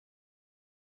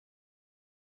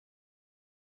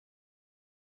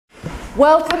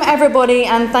Welcome everybody,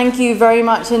 and thank you very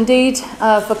much indeed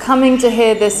for coming to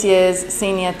hear this year's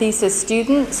senior thesis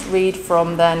students read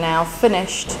from their now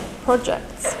finished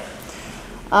projects.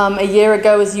 A year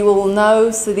ago, as you all know,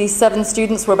 so these 7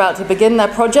 students were about to begin their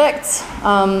projects.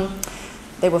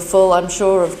 They were full, I'm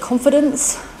sure, of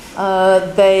confidence.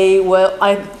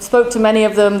 I spoke to many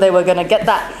of them. They were going to get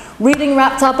that reading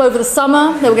wrapped up over the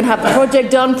summer. They were going to have the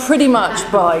project done pretty much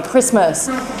by Christmas.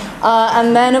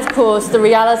 And then, of course, the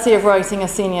reality of writing a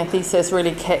senior thesis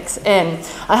really kicks in.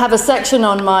 I have a section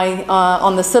on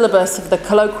on the syllabus of the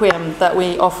colloquium that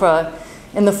we offer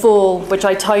in the fall, which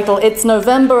I title, "It's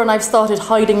November and I've started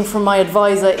hiding from my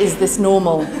advisor, is this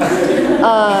normal?"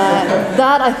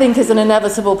 That, I think, is an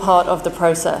inevitable part of the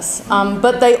process.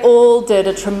 But they all did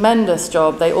a tremendous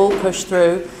job. They all pushed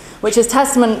through, which is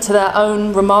testament to their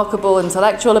own remarkable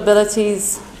intellectual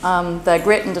abilities, their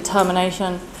grit and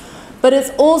determination. But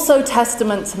it's also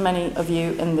testament to many of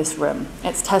you in this room.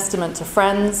 It's testament to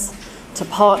friends, to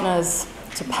partners,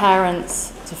 to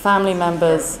parents, to family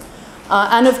members,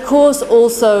 and of course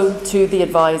also to the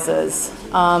advisors.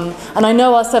 And I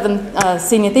know our 7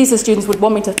 senior thesis students would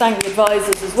want me to thank the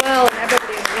advisors as well, and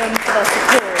everybody in the room for their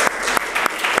support.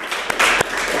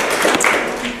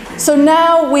 So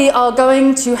now we are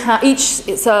going to have each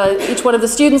one of the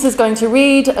students is going to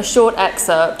read a short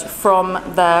excerpt from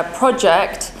their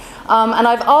project. And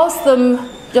I've asked them,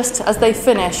 just as they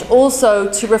finish, also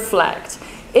to reflect.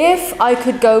 If I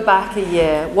could go back a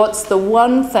year, what's the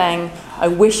one thing I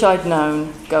wish I'd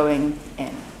known going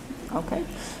in? Okay.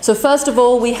 So first of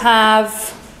all, we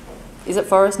have, is it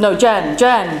Forrest? No, Jen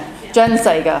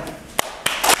Sager.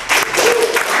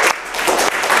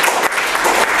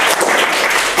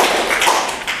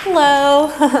 Hello.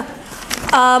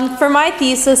 For my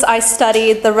thesis, I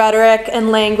studied the rhetoric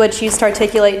and language used to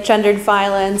articulate gendered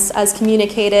violence as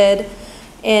communicated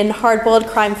in hard-boiled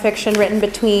crime fiction written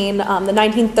between the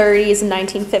 1930s and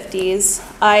 1950s.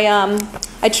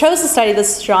 I chose to study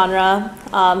this genre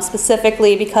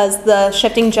specifically because the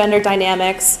shifting gender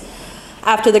dynamics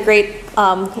after the Great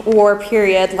War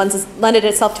period lended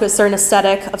itself to a certain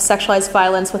aesthetic of sexualized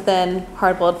violence within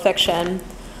hard-boiled fiction.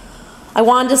 I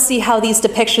wanted to see how these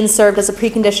depictions served as a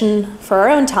precondition for our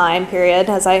own time period,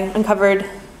 as I uncovered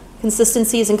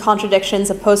consistencies and contradictions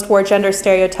of post-war gender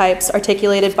stereotypes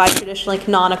articulated by traditionally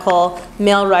canonical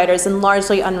male writers and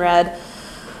largely unread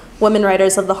women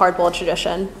writers of the hard-boiled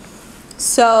tradition.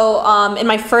 So in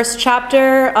my first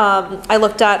chapter, I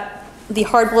looked at the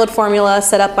hard-boiled formula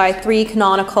set up by 3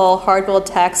 canonical hard-boiled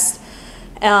texts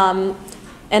and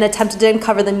attempted to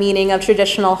uncover the meaning of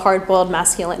traditional hard-boiled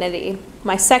masculinity.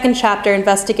 My second chapter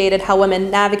investigated how women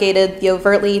navigated the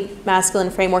overtly masculine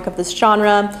framework of this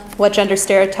genre, what gender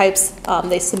stereotypes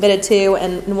they submitted to,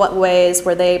 and in what ways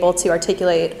were they able to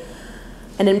articulate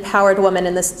an empowered woman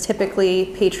in this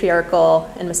typically patriarchal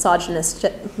and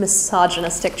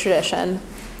misogynistic tradition.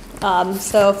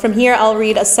 So from here, I'll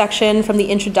read a section from the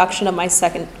introduction of my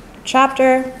second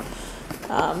chapter.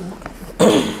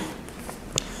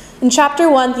 In Chapter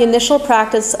 1, the initial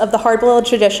practice of the hard-boiled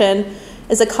tradition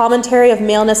is a commentary of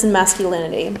maleness and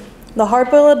masculinity. The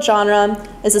hard-boiled genre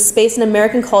is a space in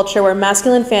American culture where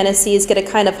masculine fantasies get a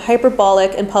kind of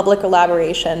hyperbolic and public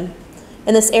elaboration.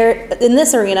 In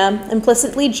this arena,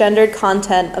 implicitly gendered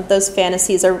content of those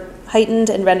fantasies are heightened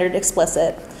and rendered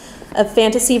explicit. A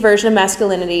fantasy version of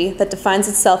masculinity that defines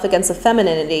itself against a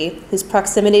femininity whose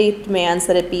proximity demands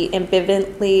that it be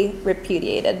ambivalently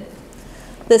repudiated.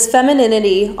 This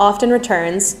femininity often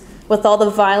returns, with all the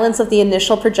violence of the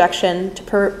initial projection, to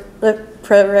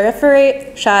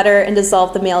proliferate, shatter, and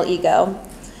dissolve the male ego.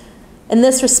 In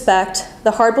this respect,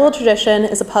 the hard-boiled tradition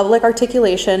is a public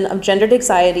articulation of gendered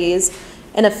anxieties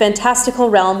in a fantastical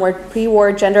realm where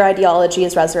pre-war gender ideology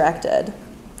is resurrected.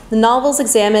 The novels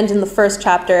examined in the first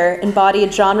chapter embody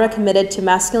a genre committed to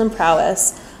masculine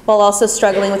prowess while also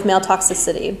struggling with male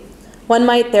toxicity. One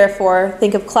might, therefore,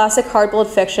 think of classic hard-boiled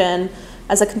fiction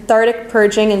as a cathartic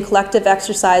purging and collective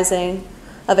exercising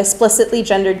of explicitly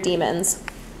gendered demons.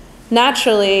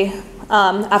 Naturally,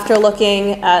 after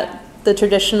looking at the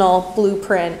traditional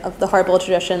blueprint of the hard-boiled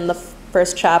tradition in the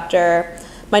first chapter,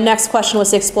 my next question was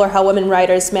to explore how women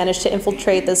writers managed to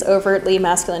infiltrate this overtly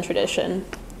masculine tradition.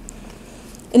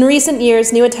 In recent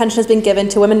years, new attention has been given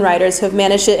to women writers who have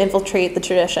managed to infiltrate the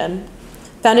tradition.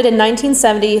 Founded in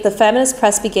 1970, the feminist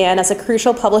press began as a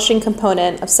crucial publishing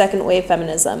component of second-wave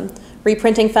feminism,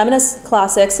 reprinting feminist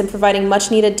classics and providing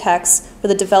much-needed texts for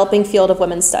the developing field of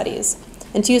women's studies.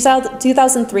 In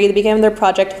 2003, they began their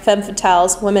project Femme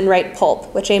Fatale's Women Write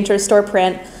Pulp, which aimed to restore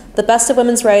print the best of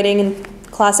women's writing in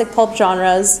classic pulp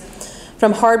genres,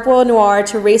 from hard-boiled noir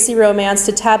to racy romance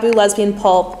to taboo lesbian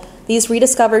pulp. these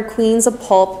rediscovered queens of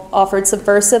pulp offered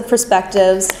subversive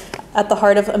perspectives at the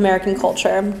heart of American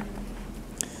culture.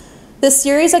 This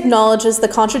series acknowledges the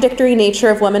contradictory nature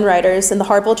of women writers in the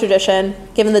hardboiled tradition,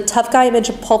 given the tough guy image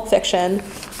of pulp fiction,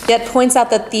 yet points out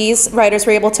that these writers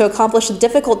were able to accomplish the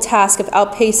difficult task of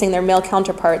outpacing their male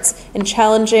counterparts in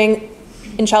challenging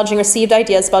received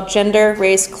ideas about gender,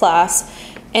 race, class,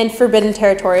 and forbidden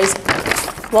territories,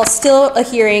 while still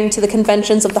adhering to the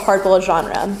conventions of the hardboiled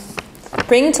genre.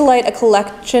 Bringing to light a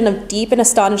collection of deep and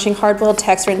astonishing hard-boiled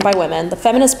texts written by women, the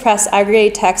feminist press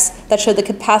aggregated texts that showed the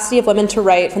capacity of women to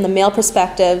write from the male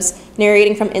perspectives,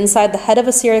 narrating from inside the head of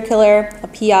a serial killer, a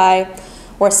PI,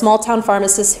 or a small-town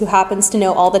pharmacist who happens to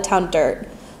know all the town dirt.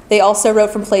 They also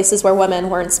wrote from places where women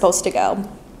weren't supposed to go.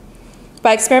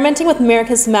 By experimenting with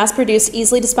America's mass-produced,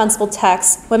 easily dispensable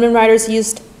texts, women writers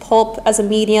used pulp as a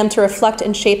medium to reflect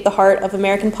and shape the heart of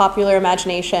American popular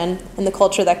imagination and the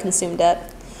culture that consumed it.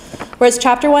 Whereas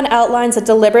Chapter 1 outlines a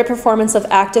deliberate performance of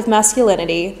active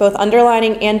masculinity, both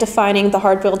underlining and defining the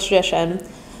hard-boiled tradition,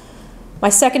 my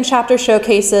second chapter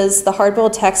showcases the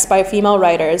hard-boiled texts by female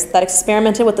writers that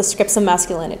experimented with the scripts of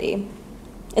masculinity.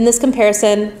 In this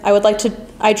comparison,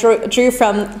 I drew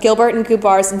from Gilbert and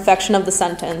Gubar's Infection of the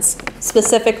Sentence.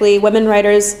 Specifically, women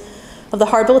writers of the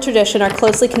hard-boiled tradition are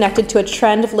closely connected to a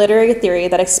trend of literary theory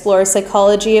that explores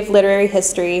psychology of literary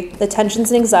history, the tensions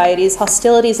and anxieties,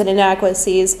 hostilities and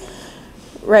inadequacies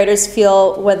writers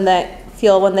feel when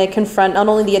they confront not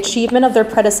only the achievement of their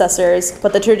predecessors,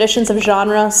 but the traditions of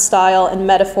genre, style, and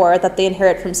metaphor that they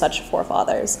inherit from such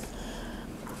forefathers.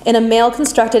 In a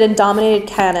male-constructed and dominated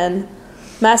canon,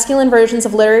 masculine versions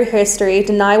of literary history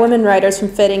deny women writers from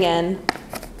fitting in.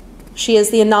 She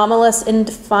is the anomalous,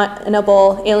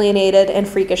 indefinable, alienated, and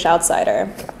freakish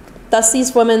outsider. Thus,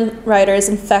 these women writers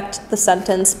infect the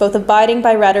sentence, both abiding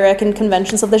by rhetoric and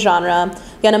conventions of the genre,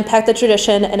 yet impact the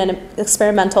tradition in an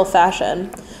experimental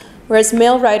fashion. Whereas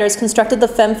male writers constructed the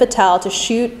femme fatale to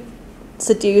shoot,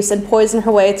 seduce, and poison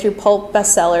her way through pulp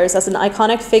bestsellers as an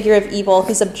iconic figure of evil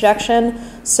whose objection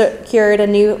secured a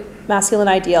new masculine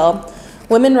ideal,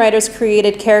 women writers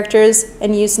created characters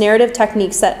and used narrative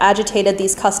techniques that agitated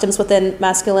these customs within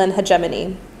masculine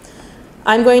hegemony.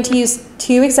 I'm going to use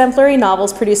two exemplary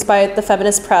novels produced by the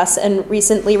feminist press and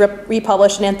recently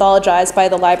republished and anthologized by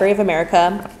the Library of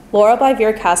America, Laura by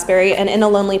Vera Caspary and In a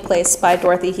Lonely Place by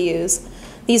Dorothy Hughes.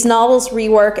 These novels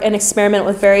rework and experiment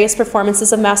with various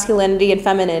performances of masculinity and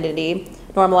femininity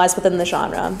normalized within the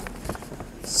genre.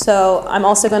 So I'm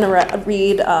also going to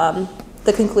read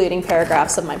the concluding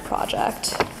paragraphs of my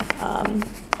project.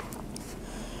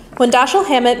 When Dashiell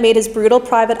Hammett made his brutal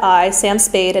private eye, Sam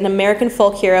Spade, an American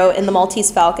folk hero in The Maltese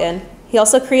Falcon, he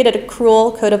also created a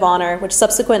cruel code of honor, which was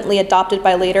subsequently adopted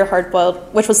by later hard-boiled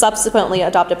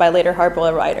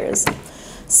writers.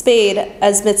 Spade,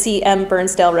 as Mitzi M.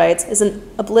 Burnsdale writes, is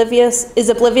oblivious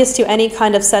to any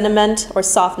kind of sentiment or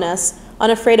softness,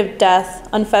 unafraid of death,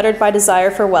 unfettered by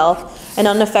desire for wealth, and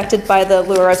unaffected by the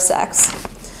lure of sex.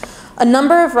 A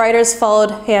number of writers followed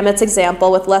Hammett's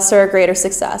example with lesser or greater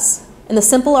success. In The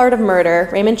Simple Art of Murder,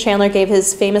 Raymond Chandler gave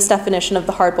his famous definition of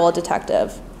the hard-boiled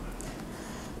detective.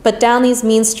 But down these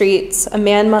mean streets, a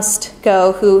man must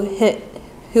go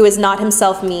who is not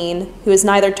himself mean, who is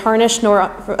neither tarnished nor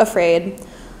afraid.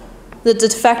 The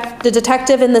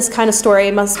detective in this kind of story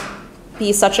must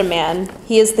be such a man.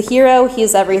 He is the hero, he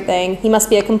is everything. He must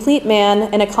be a complete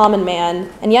man and a common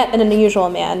man, and yet an unusual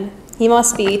man. He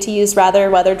must be, to use rather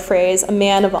weathered phrase, a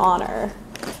man of honor.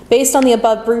 Based on the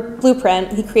above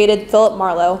blueprint, he created Philip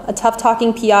Marlowe, a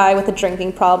tough-talking PI with a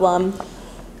drinking problem.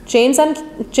 James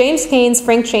Cain's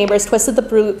Frank Chambers twisted the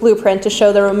blueprint to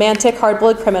show the romantic,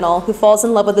 hard-boiled criminal who falls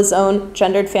in love with his own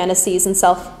gendered fantasies and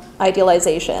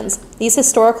self-idealizations. These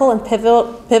historical and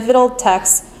pivotal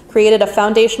texts created a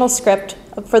foundational script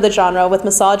for the genre with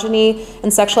misogyny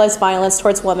and sexualized violence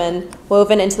towards women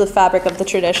woven into the fabric of the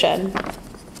tradition.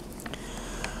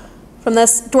 From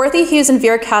this, Dorothy Hughes and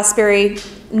Vera Caspary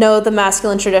know the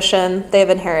masculine tradition they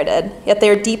have inherited, yet they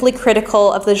are deeply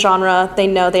critical of the genre they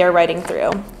know they are writing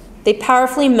through. They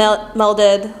powerfully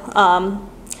melded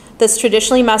this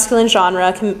traditionally masculine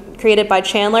genre created by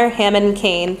Chandler, Hammett, and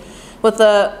Cain with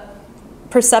a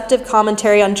perceptive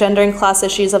commentary on gender and class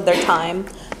issues of their time.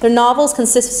 Their novels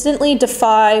consistently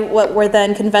defy what were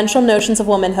then conventional notions of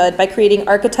womanhood by creating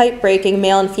archetype-breaking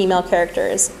male and female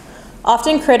characters.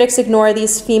 Often critics ignore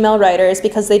these female writers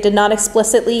because they did not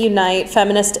explicitly unite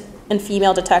feminist and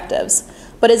female detectives.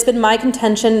 But it has been my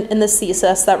contention in this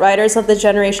thesis that writers of the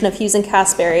generation of Hughes and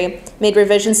Caspary made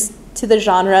revisions to the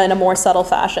genre in a more subtle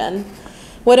fashion.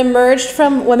 What emerged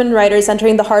from women writers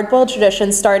entering the hard-boiled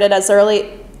tradition started as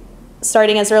early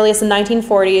starting as early as the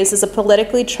 1940s, is a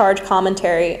politically charged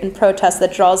commentary and protest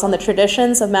that draws on the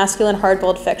traditions of masculine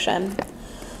hard-boiled fiction.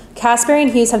 Caspary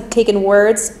and Hughes have taken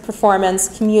words,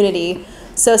 performance, community,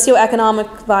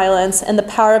 socioeconomic violence, and the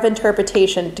power of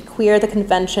interpretation to queer the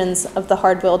conventions of the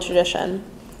hard-boiled tradition.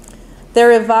 Their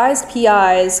revised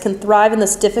PIs can thrive in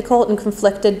this difficult and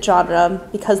conflicted genre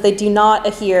because they do not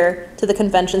adhere to the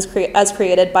conventions as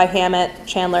created by Hammett,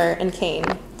 Chandler, and Kane,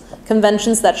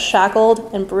 conventions that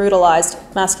shackled and brutalized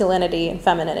masculinity and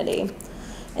femininity.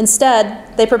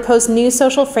 Instead, they propose new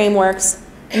social frameworks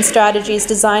and strategies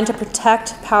designed to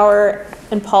protect power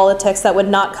and politics that would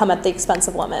not come at the expense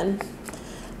of women.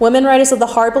 Women writers of the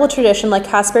hard-boiled tradition like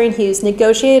Caspary and Hughes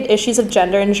negotiated issues of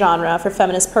gender and genre for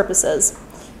feminist purposes,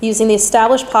 using the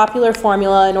established popular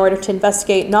formula in order to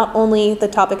investigate not only the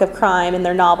topic of crime in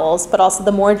their novels, but also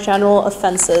the more general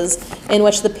offenses in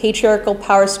which the patriarchal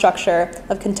power structure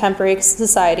of contemporary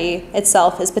society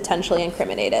itself is potentially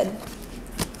incriminated.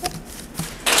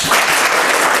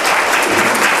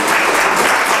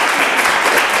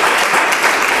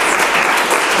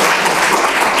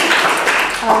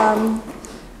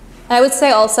 I would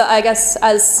say also, I guess,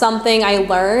 as something I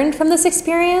learned from this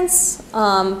experience,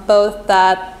 both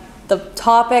that the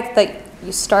topic that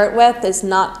you start with is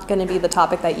not going to be the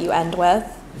topic that you end with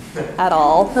at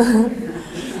all.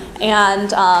 And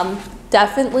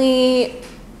definitely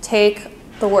take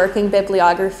the working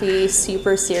bibliography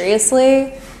super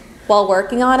seriously while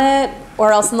working on it,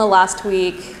 or else in the last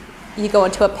week you go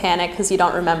into a panic because you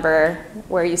don't remember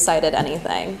where you cited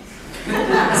anything.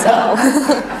 So,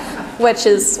 which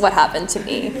is what happened to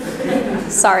me.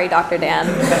 Sorry, Dr. Dan.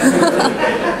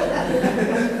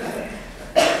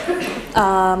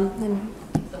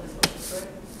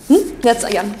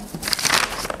 That's, yeah.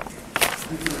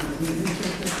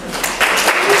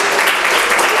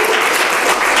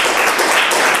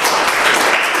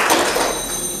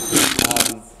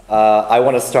 I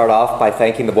want to start off by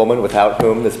thanking the woman without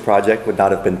whom this project would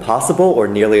not have been possible or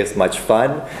nearly as much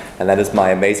fun, and that is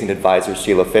my amazing advisor,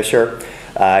 Sheila Fisher.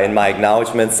 In my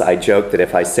acknowledgments, I joked that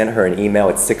if I sent her an email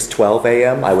at 6:12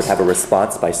 a.m., I would have a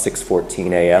response by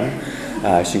 6:14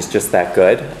 a.m. She's just that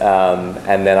good.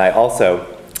 And then I also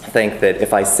think that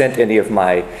if I sent any of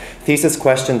my thesis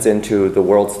questions into the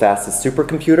world's fastest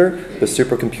supercomputer, the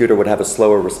supercomputer would have a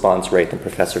slower response rate than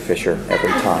Professor Fisher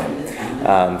every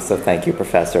time. So thank you,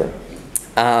 Professor.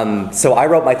 So I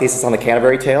wrote my thesis on the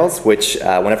Canterbury Tales, which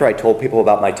whenever I told people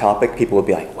about my topic, people would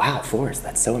be like, wow, Forrest,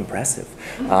 that's so impressive.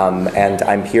 And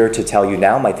I'm here to tell you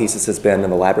now my thesis has been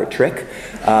an elaborate trick.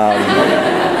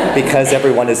 Because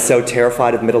everyone is so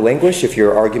terrified of Middle English, if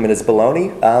your argument is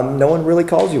baloney, no one really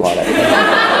calls you on it.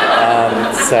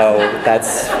 So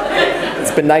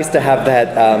it's been nice to have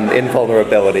that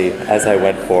invulnerability as I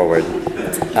went forward.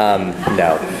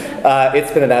 No.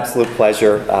 It's been an absolute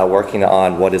pleasure working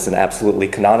on what is an absolutely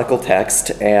canonical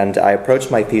text, and I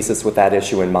approached my thesis with that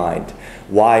issue in mind.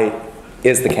 Why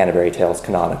is the Canterbury Tales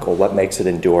canonical? What makes it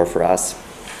endure for us?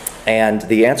 And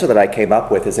the answer that I came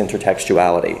up with is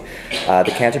intertextuality.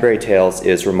 The Canterbury Tales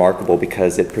is remarkable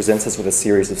because it presents us with a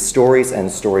series of stories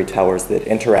and storytellers that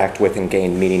interact with and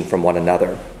gain meaning from one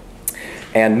another.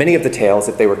 And many of the tales,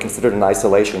 if they were considered in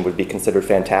isolation, would be considered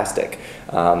fantastic.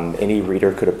 Any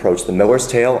reader could approach the Miller's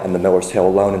Tale and the Miller's Tale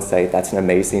alone and say, that's an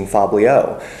amazing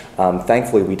fabliau.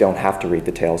 Thankfully, we don't have to read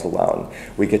the tales alone.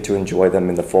 We get to enjoy them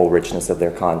in the full richness of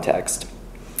their context.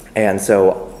 And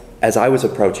so, as I was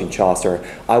approaching Chaucer,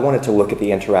 I wanted to look at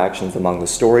the interactions among the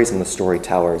stories and the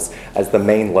storytellers as the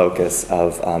main locus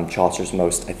of Chaucer's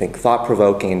most, I think,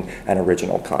 thought-provoking and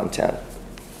original content.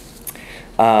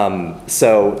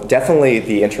 So definitely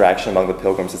the interaction among the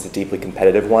pilgrims is a deeply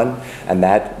competitive one, and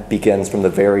that begins from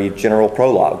the very general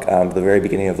prologue, the very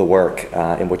beginning of the work,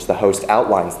 in which the host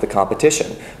outlines the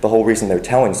competition. The whole reason they're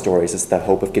telling stories is the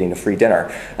hope of getting a free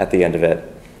dinner at the end of it.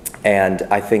 And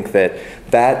I think that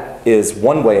that is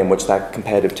one way in which that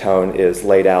competitive tone is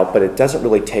laid out, but it doesn't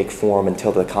really take form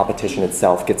until the competition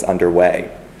itself gets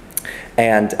underway.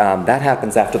 And that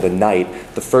happens after the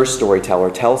knight, the first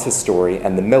storyteller, tells his story,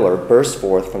 and the miller bursts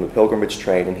forth from the pilgrimage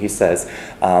train, and he says,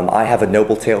 I have a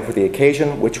noble tale for the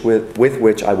occasion, with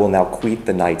which I will now queet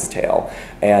the knight's tale.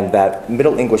 And that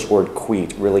Middle English word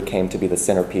queet really came to be the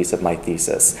centerpiece of my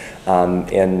thesis.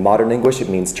 In modern English, it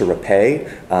means to repay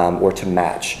or to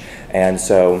match. And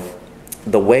so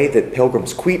the way that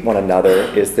pilgrims queet one another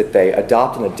is that they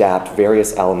adopt and adapt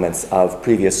various elements of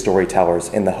previous storytellers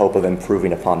in the hope of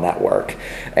improving upon that work.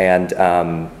 And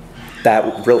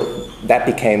that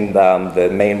became the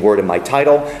main word in my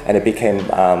title, and it became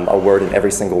a word in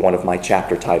every single one of my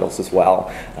chapter titles as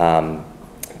well.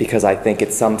 because I think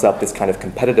it sums up this kind of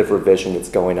competitive revision that's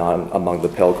going on among the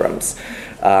Pilgrims.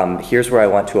 Here's where I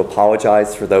want to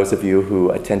apologize for those of you who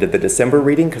attended the December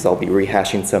reading, because I'll be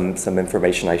rehashing some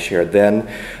information I shared then.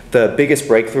 The biggest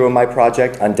breakthrough in my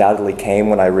project undoubtedly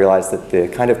came when I realized that the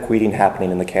kind of queeding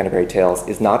happening in the Canterbury Tales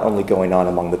is not only going on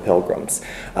among the Pilgrims.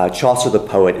 Chaucer the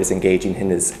poet is engaging in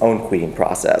his own queeding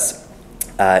process.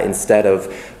 Instead of,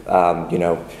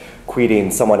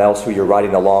 queeding someone else who you're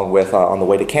riding along with on the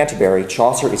way to Canterbury,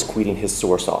 Chaucer is queeding his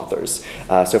source authors.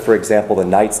 So for example, the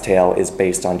Knight's Tale is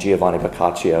based on Giovanni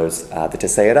Boccaccio's The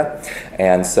Tisaeida,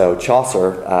 and so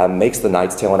Chaucer makes the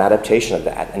Knight's Tale an adaptation of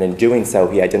that, and in doing so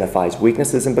he identifies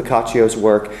weaknesses in Boccaccio's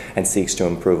work and seeks to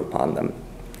improve upon them.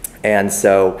 And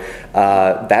so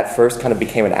that first kind of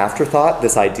became an afterthought,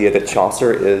 this idea that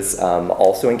Chaucer is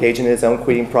also engaging in his own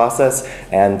queeding process,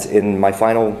 and in my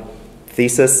final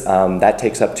thesis, that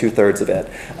takes up 2/3 of it.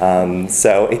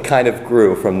 So it kind of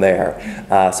grew from there.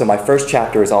 So my first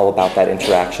chapter is all about that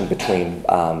interaction between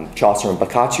Chaucer and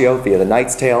Boccaccio via the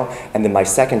Knight's Tale, and then my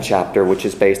second chapter, which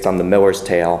is based on the Miller's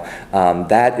Tale,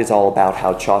 that is all about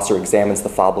how Chaucer examines the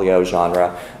fabliau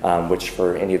genre, which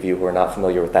for any of you who are not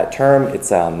familiar with that term,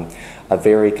 it's a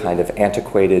very kind of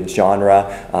antiquated genre,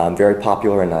 very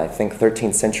popular in, I think,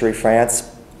 13th century France.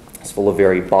 It's full of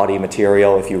very bawdy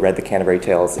material. If you read the Canterbury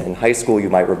Tales in high school,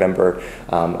 you might remember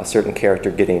a certain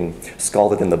character getting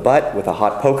scalded in the butt with a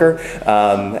hot poker.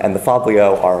 And the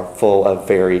fabliaux are full of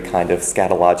very kind of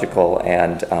scatological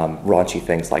and raunchy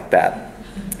things like that.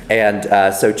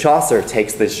 And so Chaucer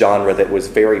takes this genre that was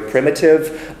very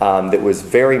primitive, that was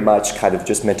very much kind of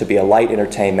just meant to be a light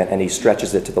entertainment, and he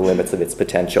stretches it to the limits of its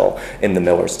potential in the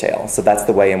Miller's Tale. So that's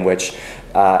the way in which,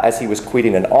 as he was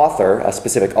queeding an author, a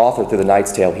specific author through the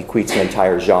Knight's Tale, he queeds an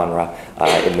entire genre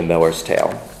in the Miller's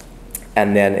Tale.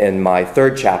 And then in my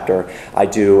third chapter, I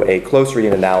do a close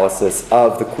reading analysis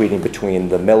of the queeding between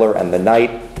the Miller and the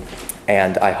Knight,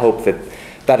 and I hope that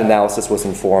that analysis was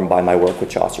informed by my work with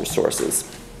Chaucer's sources.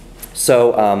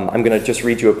 So I'm going to just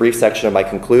read you a brief section of my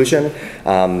conclusion.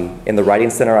 In the Writing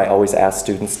Center, I always ask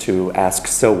students to ask,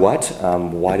 so what?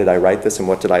 Why did I write this and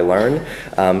what did I learn?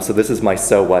 So this is my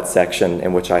so what section,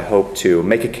 in which I hope to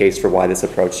make a case for why this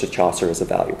approach to Chaucer is a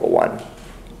valuable one.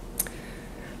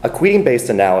 A queeding-based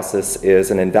analysis is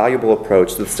an invaluable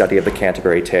approach to the study of the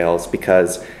Canterbury Tales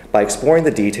because, by exploring the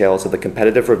details of the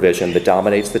competitive revision that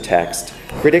dominates the text,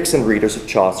 critics and readers of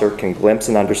Chaucer can glimpse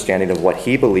an understanding of what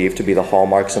he believed to be the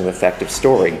hallmarks of an effective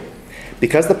story.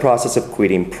 Because the process of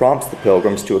queeding prompts the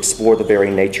Pilgrims to explore the very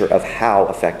nature of how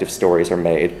effective stories are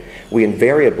made, we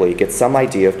invariably get some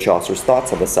idea of Chaucer's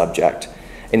thoughts on the subject.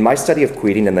 In my study of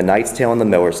queeding in the Knight's Tale and the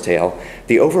Miller's Tale,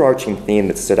 the overarching theme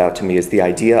that stood out to me is the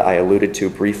idea I alluded to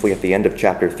briefly at the end of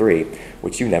chapter 3,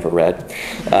 which you never read.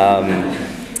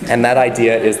 And that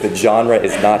idea is that genre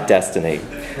is not destiny.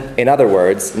 In other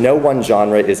words, no one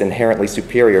genre is inherently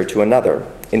superior to another.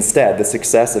 Instead, the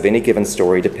success of any given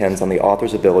story depends on the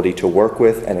author's ability to work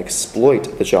with and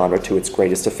exploit the genre to its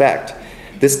greatest effect.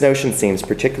 This notion seems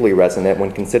particularly resonant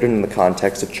when considered in the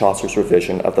context of Chaucer's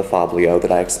revision of the fabliaux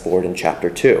that I explored in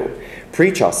chapter 2.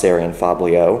 Pre-Chaucerian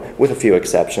fabliaux, with a few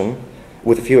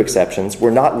exceptions, were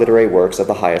not literary works of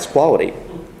the highest quality.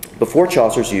 Before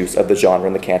Chaucer's use of the genre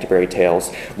in the Canterbury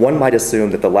Tales, one might assume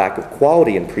that the lack of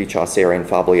quality in pre-Chaucerian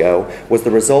fabliaux was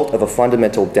the result of a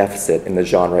fundamental deficit in the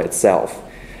genre itself.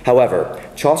 However,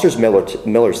 Chaucer's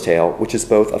Miller's Tale, which is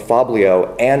both a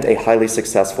fabliaux and a highly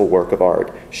successful work of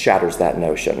art, shatters that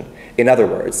notion. In other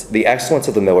words, the excellence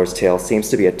of the Miller's Tale seems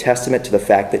to be a testament to the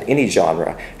fact that any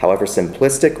genre, however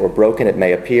simplistic or broken it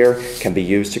may appear, can be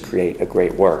used to create a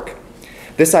great work.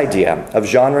 This idea of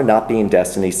genre not being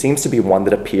destiny seems to be one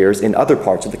that appears in other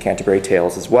parts of the Canterbury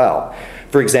Tales as well.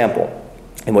 For example,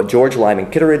 in what George Lyman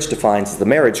Kitteridge defines as the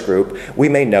marriage group, we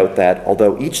may note that,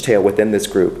 although each tale within this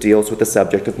group deals with the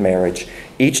subject of marriage,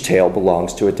 each tale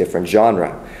belongs to a different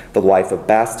genre. The Wife of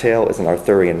Bath's Tale is an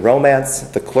Arthurian romance,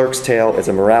 the Clerk's Tale is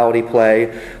a morality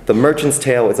play, the Merchant's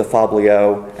Tale is a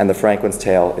fabliaux, and the Franklin's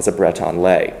Tale is a Breton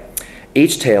lay.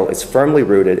 Each tale is firmly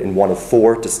rooted in one of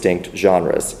 4 distinct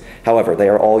genres. However, they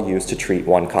are all used to treat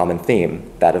one common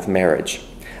theme, that of marriage.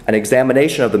 An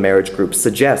examination of the marriage group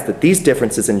suggests that these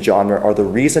differences in genre are the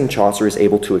reason Chaucer is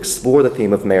able to explore the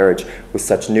theme of marriage with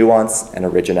such nuance and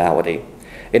originality.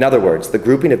 In other words, the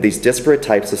grouping of these disparate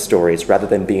types of stories, rather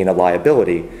than being a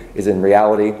liability, is in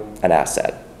reality an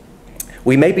asset.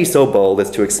 We may be so bold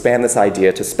as to expand this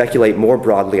idea to speculate more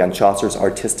broadly on Chaucer's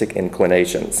artistic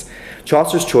inclinations.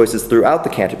 Chaucer's choices throughout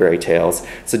the Canterbury Tales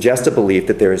suggest a belief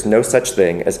that there is no such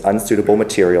thing as unsuitable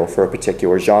material for a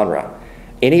particular genre.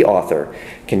 Any author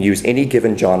can use any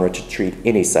given genre to treat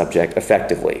any subject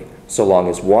effectively, so long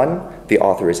as 1, the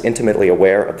author is intimately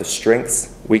aware of the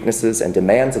strengths, weaknesses, and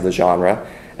demands of the genre,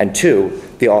 and 2,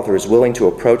 the author is willing to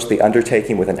approach the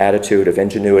undertaking with an attitude of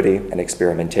ingenuity and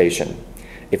experimentation.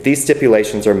 If these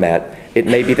stipulations are met, it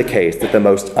may be the case that the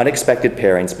most unexpected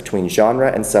pairings between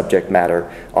genre and subject matter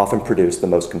often produce the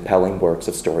most compelling works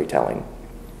of storytelling.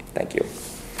 Thank you.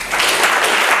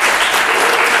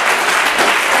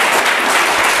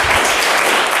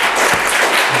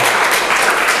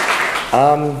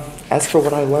 As for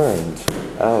what I learned,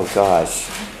 oh gosh.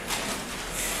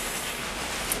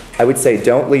 I would say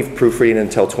don't leave proofreading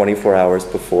until 24 hours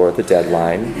before the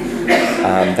deadline.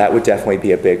 That would definitely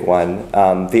be a big one.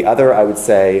 The other I would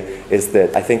say is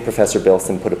that I think Professor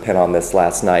Bilson put a pin on this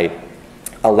last night.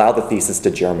 Allow the thesis to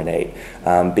germinate,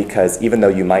 because even though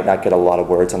you might not get a lot of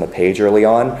words on the page early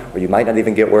on, or you might not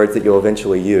even get words that you'll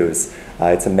eventually use,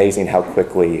 it's amazing how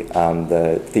quickly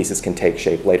the thesis can take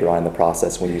shape later on in the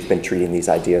process when you've been treating these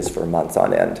ideas for months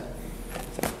on end.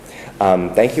 So,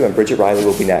 thank you, and Bridget Riley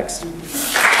will be next.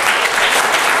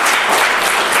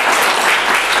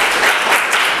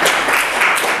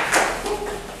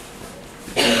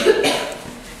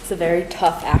 It's a very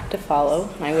tough act to follow.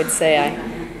 I would say I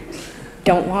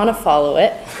don't want to follow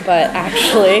it, but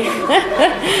actually,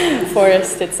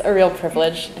 Forrest, it's a real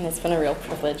privilege, and it's been a real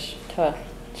privilege to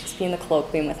just be in the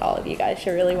colloquium with all of you guys.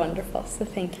 You're really wonderful, so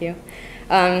thank you.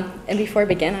 And before I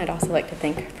begin, I'd also like to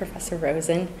thank Professor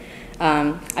Rosen.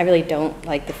 I really don't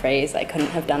like the phrase, "I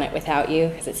couldn't have done it without you,"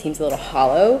 because it seems a little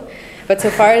hollow. But so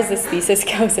far as this thesis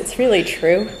goes, it's really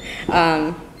true.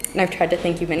 And I've tried to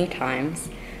thank you many times.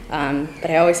 But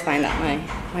I always find that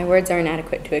my words are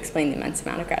inadequate to explain the immense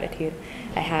amount of gratitude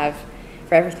I have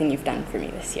for everything you've done for me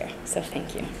this year. So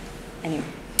thank you. Anyway,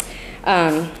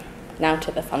 now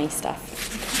to the funny stuff.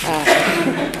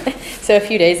 So a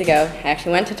few days ago, I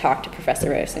actually went to talk to Professor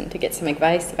Rosen to get some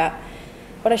advice about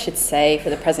what I should say for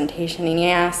the presentation. And he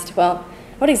asked, well,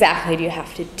 what exactly do you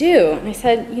have to do? And I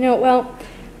said, well,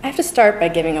 I have to start by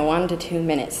giving a 1 to 2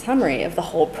 minute summary of the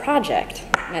whole project.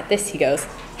 And at this he goes,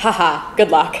 haha, good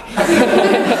luck.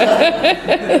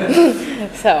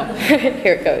 So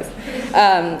here it goes.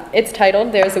 It's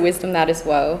titled, There's a Wisdom That Is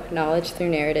Woe, Knowledge Through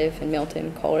Narrative in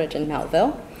Milton, Coleridge, and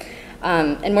Melville.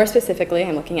 And more specifically,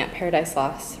 I'm looking at Paradise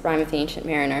Lost, Rime of the Ancient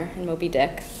Mariner, and Moby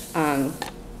Dick. And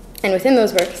within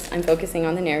those works, I'm focusing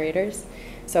on the narrators.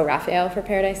 So Raphael for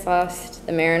Paradise Lost,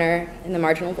 the Mariner, and the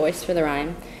marginal voice for the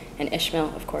rhyme, and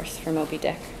Ishmael, of course, for Moby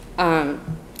Dick.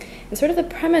 And sort of the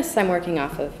premise I'm working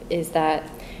off of is that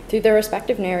through their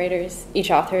respective narrators,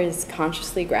 each author is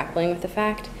consciously grappling with the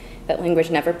fact that language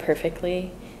never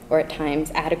perfectly, or at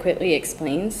times adequately,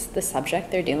 explains the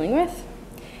subject they're dealing with.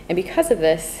 And because of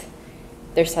this,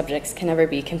 their subjects can never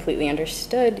be completely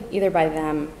understood, either by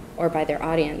them or by their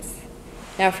audience.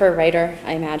 Now, for a writer,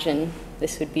 I imagine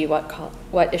this would be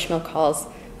what Ishmael calls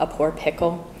a poor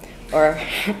pickle, or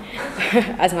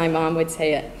as my mom would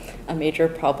say it, a major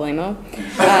problemo.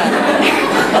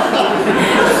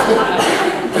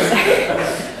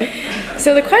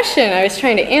 So the question I was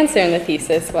trying to answer in the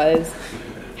thesis was,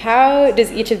 how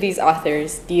does each of these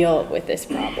authors deal with this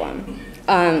problem?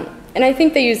 And I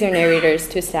think they use their narrators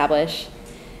to establish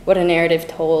what a narrative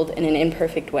told in an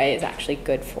imperfect way is actually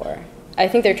good for. I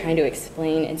think they're trying to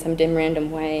explain in some dim, random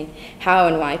way how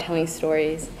and why telling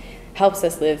stories helps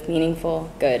us live meaningful,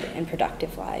 good, and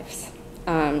productive lives.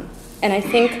 And I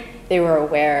think they were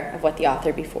aware of what the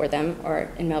author before them, or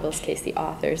in Melville's case, the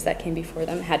authors that came before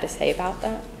them, had to say about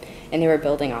that, and they were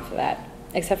building off of that,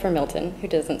 except for Milton, who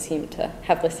doesn't seem to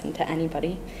have listened to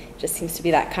anybody, just seems to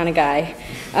be that kind of guy.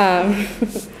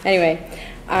 Anyway,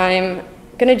 I'm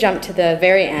gonna jump to the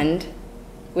very end,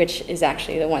 which is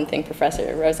actually the one thing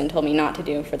Professor Rosen told me not to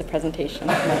do for the presentation.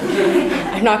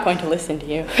 I'm not going to listen to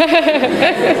you.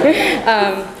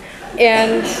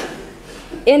 And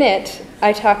in it,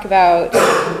 I talk about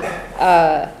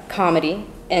comedy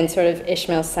and sort of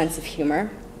Ishmael's sense of humor.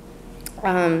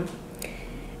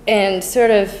 And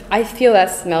sort of, I feel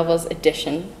that's Melville's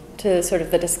addition to sort of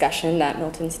the discussion that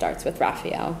Milton starts with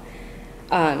Raphael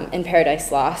in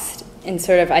Paradise Lost. And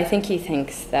sort of, I think he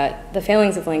thinks that the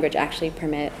failings of language actually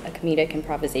permit a comedic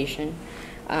improvisation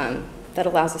that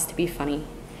allows us to be funny.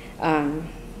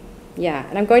 Yeah,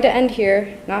 and I'm going to end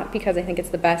here, not because I think it's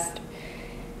the best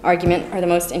argument or the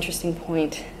most interesting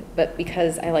point, but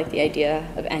because I like the idea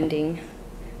of ending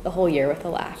the whole year with a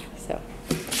laugh. So,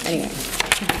 anyway.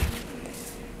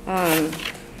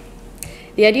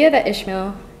 The idea that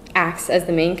Ishmael acts as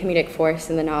the main comedic force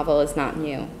in the novel is not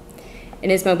new. In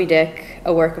his Moby Dick,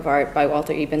 a work of art by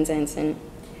Walter E. Benzancen,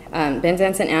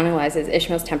 Benzancen analyzes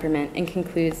Ishmael's temperament and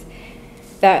concludes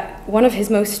that one of his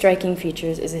most striking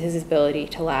features is his ability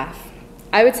to laugh.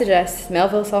 I would suggest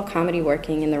Melville saw comedy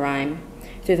working in the rhyme,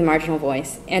 through the marginal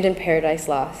voice, and in Paradise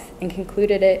Lost, and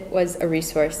concluded it was a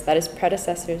resource that his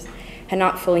predecessors had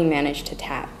not fully managed to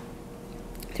tap.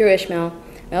 Through Ishmael,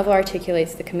 Melville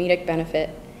articulates the comedic benefit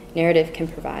narrative can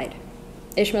provide.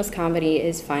 Ishmael's comedy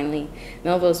is, finally,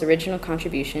 Melville's original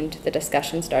contribution to the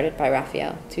discussion started by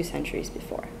Raphael 2 centuries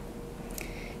before.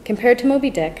 Compared to Moby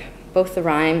Dick, both the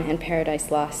rhyme and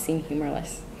Paradise Lost seem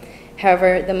humorless.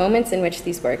 However, the moments in which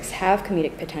these works have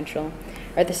comedic potential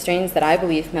are the strains that I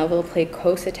believe Melville paid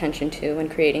close attention to when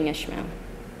creating Ishmael.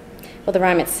 While the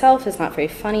rhyme itself is not very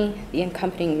funny, the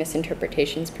accompanying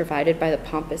misinterpretations provided by the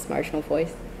pompous marginal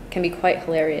voice can be quite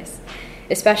hilarious,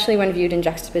 especially when viewed in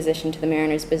juxtaposition to the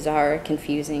mariner's bizarre,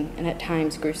 confusing, and at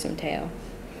times gruesome tale.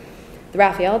 The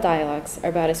Raphael dialogues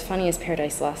are about as funny as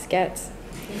Paradise Lost gets.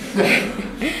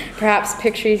 Perhaps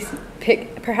picturing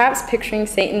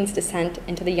Satan's descent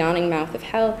into the yawning mouth of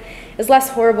hell is less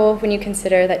horrible when you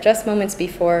consider that just moments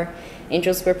before,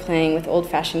 angels were playing with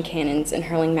old-fashioned cannons and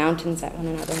hurling mountains at one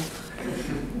another.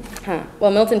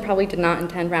 Well, Milton probably did not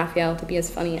intend Raphael to be as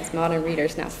funny as modern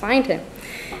readers now find him.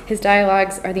 His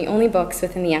dialogues are the only books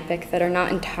within the epic that are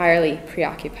not entirely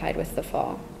preoccupied with the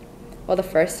fall. While the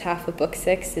first half of Book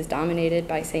 6 is dominated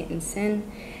by Satan's sin,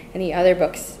 and the other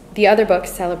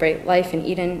books celebrate life in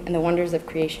Eden and the wonders of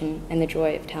creation and the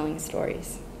joy of telling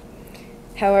stories.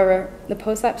 However, the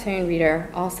post-lapsarian reader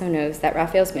also knows that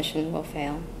Raphael's mission will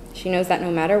fail. She knows that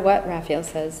no matter what Raphael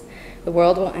says, the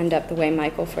world will end up the way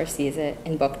Michael foresees it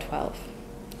in Book 12.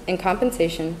 In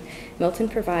compensation, Milton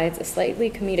provides a slightly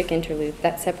comedic interlude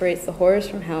that separates the horrors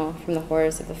from hell from the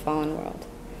horrors of the fallen world.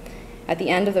 At the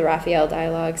end of the Raphael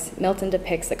dialogues, Milton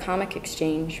depicts a comic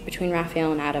exchange between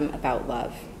Raphael and Adam about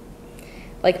love.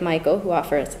 Like Michael, who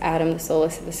offers Adam the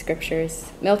solace of the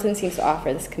scriptures, Milton seems to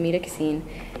offer this comedic scene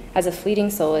as a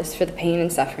fleeting solace for the pain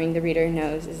and suffering the reader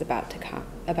knows is about to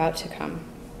come.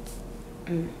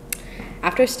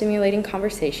 After a stimulating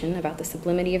conversation about the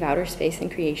sublimity of outer space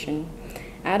and creation,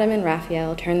 Adam and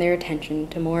Raphael turn their attention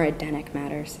to more Edenic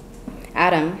matters.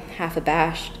 Adam, half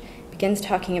abashed, begins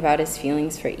talking about his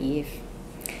feelings for Eve.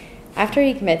 After he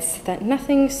admits that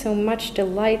nothing so much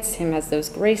delights him as those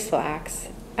graceful acts,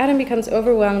 Adam becomes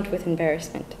overwhelmed with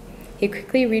embarrassment. He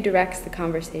quickly redirects the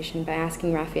conversation by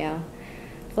asking Raphael,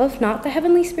 "Love not the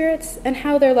heavenly spirits, and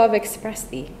how their love express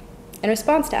thee?" In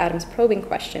response to Adam's probing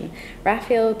question,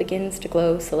 Raphael begins to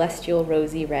glow celestial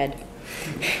rosy red.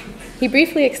 He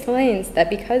briefly explains that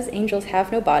because angels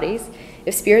have no bodies,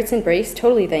 if spirits embrace,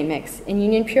 totally they mix, in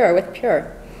union pure with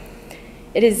pure.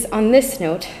 It is on this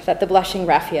note that the blushing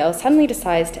Raphael suddenly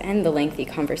decides to end the lengthy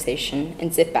conversation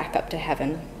and zip back up to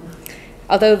heaven.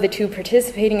 Although the two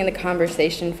participating in the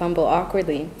conversation fumble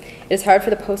awkwardly, it is hard for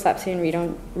the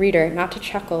post-lapsarian reader not to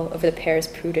chuckle over the pair's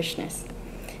prudishness.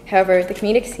 However, the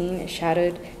comedic scene is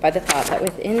shadowed by the thought that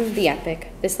within the epic,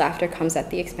 this laughter comes at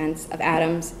the expense of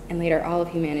Adam's and later all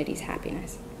of humanity's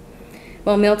happiness.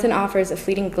 While Milton offers a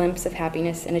fleeting glimpse of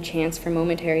happiness and a chance for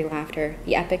momentary laughter,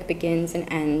 the epic begins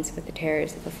and ends with the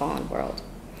terrors of the fallen world.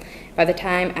 By the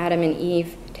time Adam and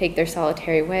Eve take their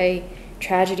solitary way,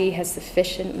 tragedy has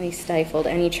sufficiently stifled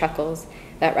any chuckles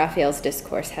that Raphael's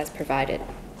discourse has provided.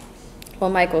 While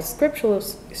Michael's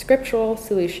scriptural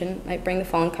solution might bring the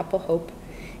fallen couple hope,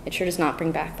 it sure does not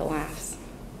bring back the laughs.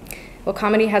 While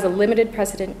comedy has a limited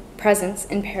presence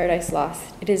in Paradise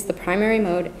Lost, it is the primary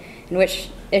mode in which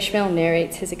Ishmael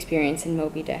narrates his experience in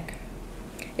Moby Dick.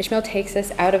 Ishmael takes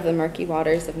us out of the murky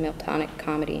waters of Miltonic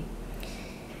comedy.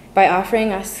 By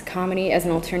offering us comedy as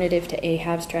an alternative to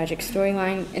Ahab's tragic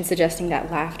storyline and suggesting that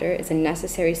laughter is a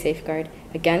necessary safeguard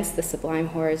against the sublime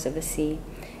horrors of the sea,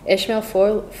 Ishmael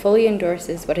fully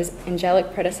endorses what his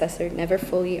angelic predecessor never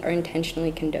fully or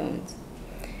intentionally condones.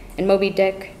 In Moby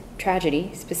Dick,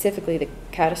 tragedy, specifically the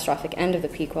catastrophic end of the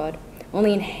Pequod,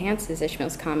 only enhances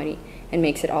Ishmael's comedy and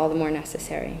makes it all the more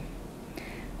necessary.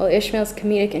 While Ishmael's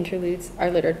comedic interludes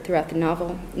are littered throughout the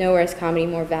novel, nowhere is comedy's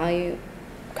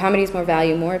more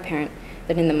value more apparent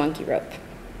than in the monkey rope.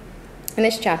 In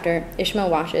this chapter, Ishmael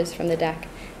watches from the deck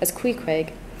as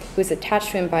Queequeg, who is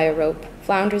attached to him by a rope,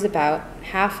 flounders about,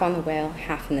 half on the whale,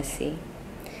 half in the sea.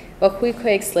 While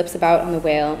Queequeg slips about on the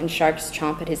whale and sharks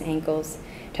chomp at his ankles,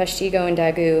 Tashtigo and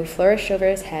Dagu flourish over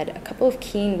his head a couple of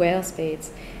keen whale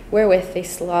spades, wherewith they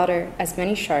slaughter as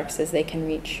many sharks as they can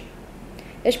reach.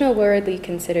 Ishmael worriedly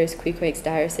considers Queequeg's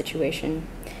dire situation,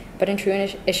 but in true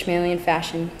Ishmaelian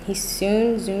fashion, he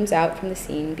soon zooms out from the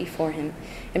scene before him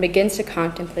and begins to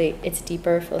contemplate its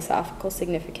deeper philosophical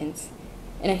significance.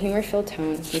 In a humor-filled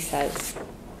tone, he says,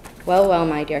 "Well, well,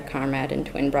 my dear comrade and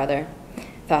twin brother,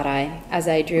 thought I, as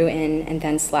I drew in and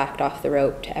then slacked off the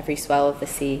rope to every swell of the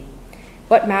sea.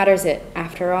 What matters it,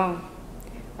 after all?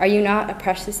 Are you not a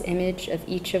precious image of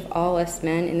each of all us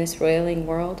men in this roiling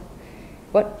world?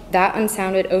 What that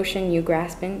unsounded ocean you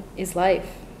grasp in is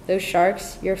life, those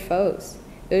sharks your foes,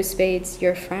 those spades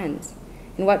your friends,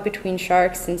 and what between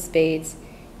sharks and spades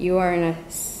you are in a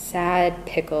sad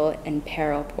pickle and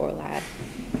peril, poor lad.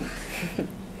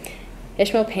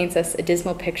 Ishmael paints us a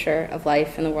dismal picture of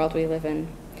life in the world we live in.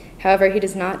 However, he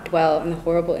does not dwell on the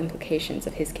horrible implications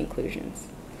of his conclusions.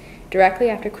 Directly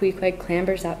after Queequeg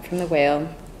clambers up from the whale,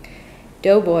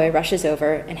 Doughboy rushes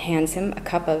over and hands him a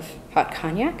cup of hot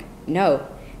cognac? No,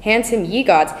 hands him, ye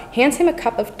gods, hands him a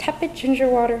cup of tepid ginger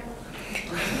water.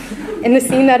 In the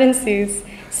scene that ensues,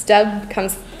 Stubb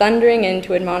comes thundering in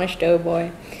to admonish Doughboy,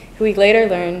 who we later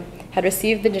learn had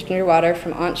received the ginger water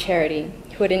from Aunt Charity,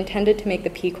 who had intended to make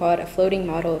the Pequod a floating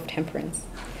model of temperance.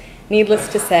 Needless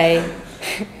to say,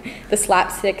 the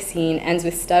slapstick scene ends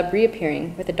with Stubb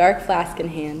reappearing with a dark flask in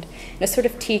hand and a sort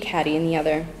of tea caddy in the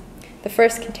other. The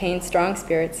first contained strong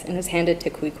spirits and was handed to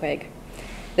Queequeg.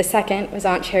 The second was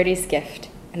Aunt Charity's gift,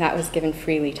 and that was given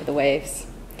freely to the waves.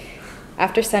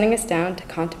 After setting us down to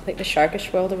contemplate the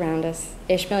sharkish world around us,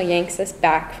 Ishmael yanks us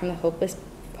back from hopeless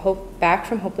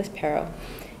peril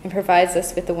and provides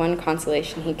us with the one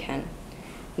consolation he can.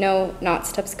 No, not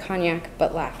Stubb's cognac,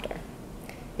 but laughter.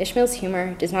 Ishmael's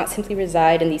humor does not simply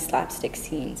reside in these slapstick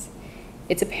scenes.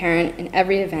 It's apparent in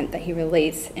every event that he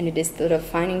relates, and it is the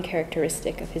defining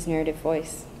characteristic of his narrative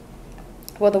voice.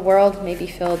 While the world may be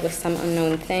filled with some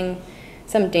unknown thing,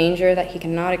 some danger that he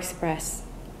cannot express,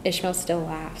 Ishmael still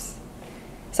laughs.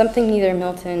 Something neither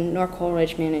Milton nor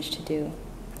Coleridge managed to do.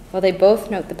 While they both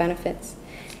note the benefits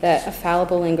that a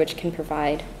fallible language can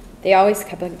provide, they always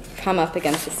come up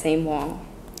against the same wall.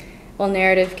 While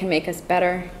narrative can make us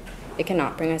better, it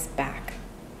cannot bring us back.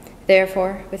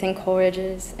 Therefore, within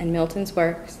Coleridge's and Milton's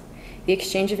works, the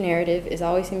exchange of narrative is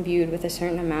always imbued with a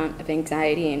certain amount of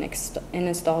anxiety and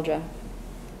nostalgia.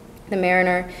 The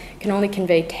mariner can only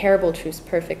convey terrible truths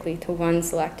perfectly to one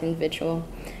select individual,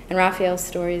 and Raphael's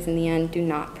stories in the end do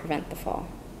not prevent the fall.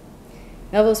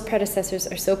 Melville's predecessors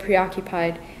are so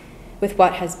preoccupied with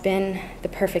what has been the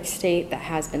perfect state that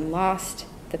has been lost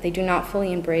that they do not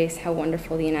fully embrace how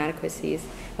wonderful the inadequacies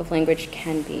of language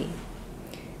can be.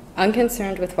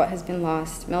 Unconcerned with what has been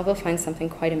lost, Melville finds something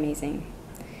quite amazing.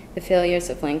 The failures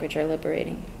of language are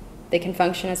liberating. They can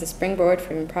function as a springboard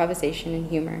for improvisation and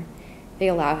humor. They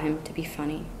allow him to be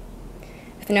funny.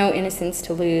 With no innocence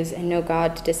to lose and no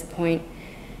God to disappoint,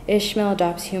 Ishmael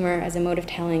adopts humor as a mode of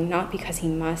telling, not because he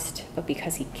must, but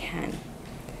because he can.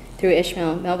 Through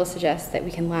Ishmael, Melville suggests that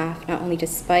we can laugh not only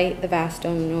despite the vast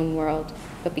unknown world,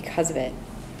 but because of it.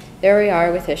 There we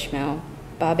are with Ishmael,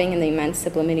 bobbing in the immense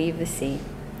sublimity of the sea.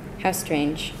 How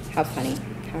strange, how funny,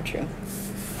 how true.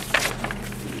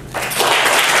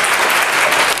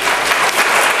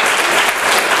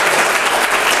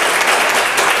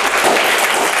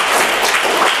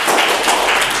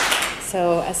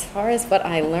 So as far as what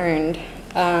I learned,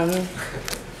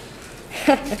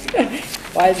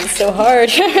 why is it so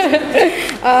hard?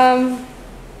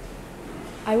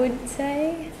 I would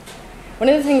say one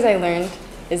of the things I learned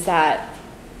is that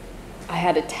I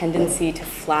had a tendency to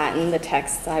flatten the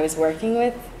texts I was working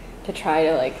with to try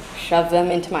to shove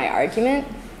them into my argument.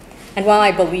 And while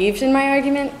I believed in my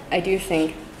argument, I do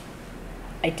think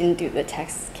I didn't do the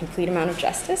text complete amount of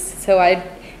justice. So I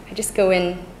just go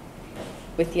in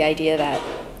with the idea that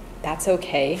that's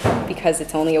okay because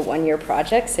it's only a one-year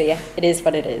project. So yeah, it is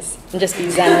what it is, and just be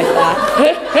zen with that.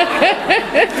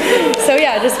 So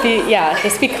yeah,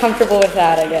 just be comfortable with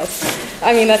that, I guess.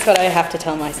 I mean, that's what I have to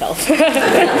tell myself. So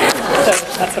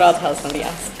that's what I'll tell somebody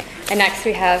else. And next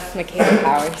we have Michaela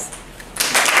Powers.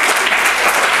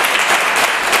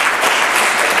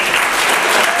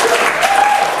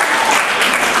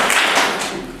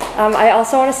 I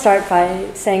also want to start by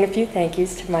saying a few thank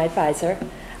yous to my advisor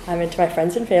and to my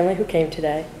friends and family who came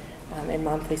today. And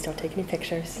Mom, please don't take any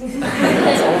pictures.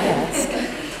 That's all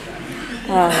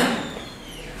I ask.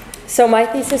 So my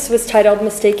thesis was titled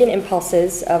Mistaken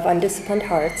Impulses of Undisciplined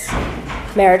Hearts,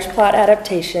 Marriage Plot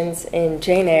Adaptations in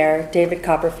Jane Eyre, David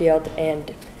Copperfield,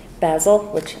 and Basil,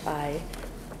 which I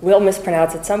will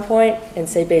mispronounce at some point and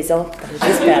say Basil, but it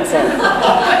is Basil.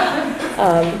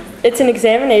 It's an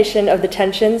examination of the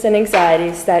tensions and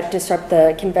anxieties that disrupt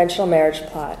the conventional marriage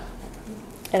plot.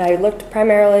 And I looked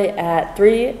primarily at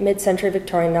 3 mid-century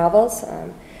Victorian novels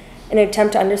in an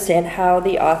attempt to understand how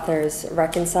the authors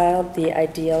reconciled the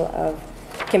ideal of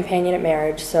companionate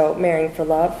marriage, so marrying for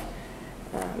love,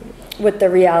 with the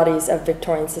realities of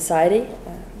Victorian society,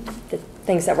 the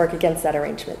things that work against that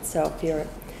arrangement. So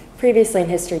previously in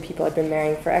history, people had been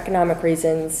marrying for economic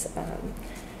reasons.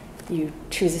 You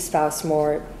choose a spouse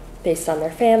more based on their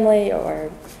family,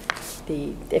 or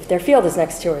if their field is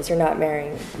next to yours, you're not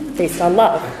marrying based on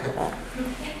love.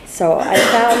 So I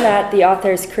found that the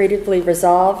authors creatively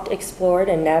resolved, explored,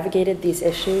 and navigated these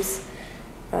issues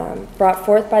brought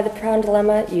forth by the profound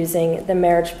dilemma using the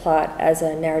marriage plot as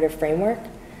a narrative framework.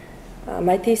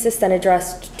 My thesis then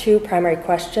addressed two primary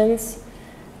questions.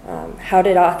 How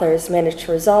did authors manage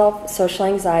to resolve social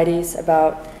anxieties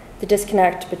about the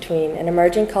disconnect between an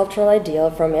emerging cultural ideal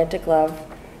of romantic love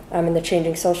and the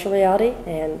changing social reality,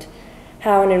 and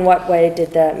how and in what way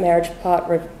did the marriage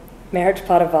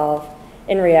plot evolve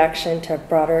in reaction to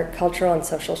broader cultural and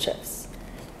social shifts?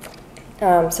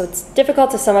 So it's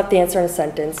difficult to sum up the answer in a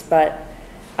sentence, but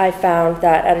I found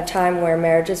that at a time where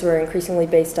marriages were increasingly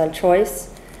based on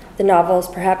choice, the novels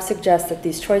perhaps suggest that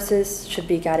these choices should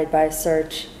be guided by a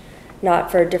search, not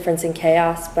for a difference in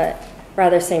chaos, but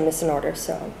rather sameness in order.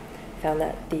 So I found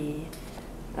that the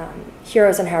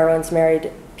heroes and heroines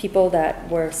married people that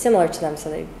were similar to them, so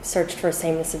they searched for a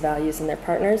sameness of values in their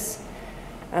partners.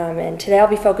 And today I'll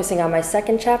be focusing on my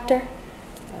second chapter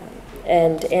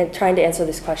and trying to answer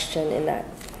this question in that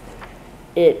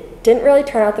it didn't really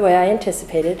turn out the way I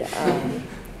anticipated.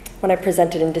 When I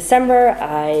presented in December,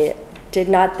 I did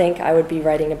not think I would be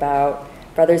writing about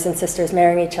brothers and sisters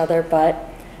marrying each other, but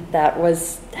that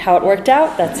was how it worked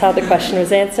out. That's how the question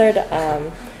was answered.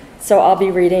 So I'll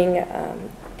be reading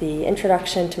the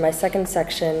introduction to my second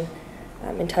section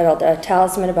entitled A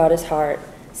Talisman About His Heart,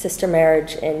 Sister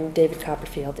Marriage in David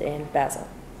Copperfield and Basil.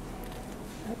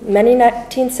 Many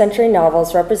 19th century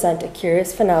novels represent a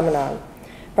curious phenomenon,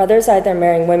 brothers either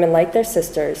marrying women like their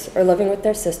sisters or living with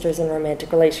their sisters in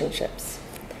romantic relationships.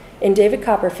 In David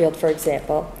Copperfield, for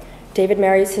example, David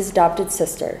marries his adopted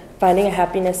sister, finding a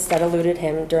happiness that eluded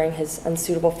him during his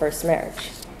unsuitable first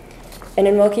marriage. And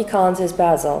in Wilkie Collins's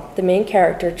Basil, the main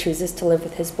character chooses to live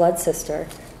with his blood sister,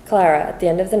 Clara, at the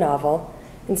end of the novel,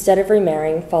 instead of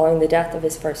remarrying following the death of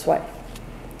his first wife.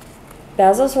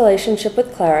 Basil's relationship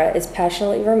with Clara is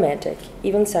passionately romantic,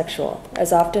 even sexual,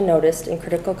 as often noticed in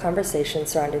critical conversations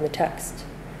surrounding the text.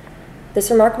 This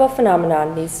remarkable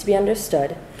phenomenon needs to be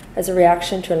understood as a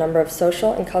reaction to a number of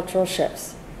social and cultural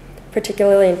shifts,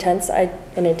 particularly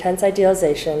an intense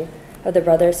idealization of the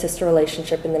brother-sister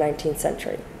relationship in the 19th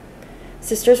century.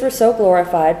 Sisters were so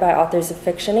glorified by authors of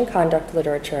fiction and conduct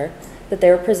literature that they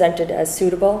were presented as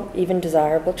suitable, even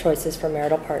desirable choices for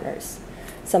marital partners,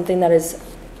 something that has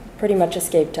pretty much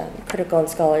escaped critical and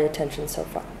scholarly attention so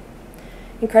far.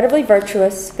 Incredibly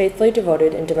virtuous, faithfully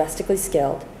devoted, and domestically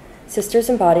skilled, sisters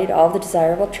embodied all the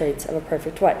desirable traits of a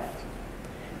perfect wife.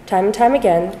 Time and time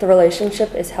again, the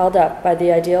relationship is held up by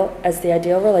the ideal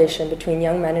relation between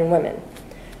young men and women,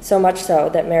 so much so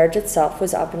that marriage itself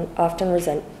was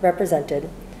often represented,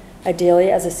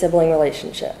 ideally as a sibling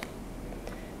relationship.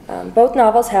 Both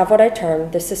novels have what I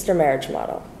term the sister marriage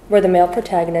model, where the male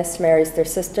protagonist marries their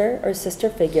sister or sister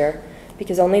figure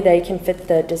because only they can fit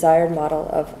the desired model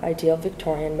of ideal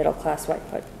Victorian middle-class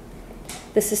wifehood.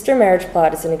 The sister marriage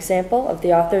plot is an example of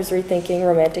the authors rethinking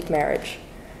romantic marriage,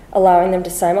 allowing them to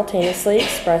simultaneously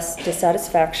express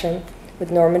dissatisfaction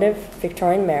with normative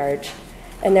Victorian marriage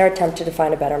and their attempt to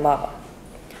define a better model.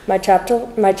 My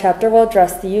chapter will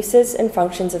address the uses and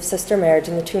functions of sister marriage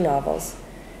in the two novels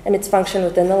and its function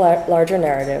within the larger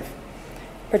narrative,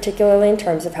 particularly in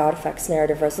terms of how it affects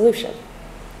narrative resolution.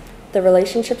 The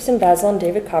relationships in Basil and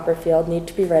David Copperfield need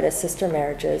to be read as sister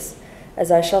marriages,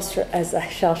 as I shall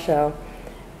show,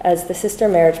 as the sister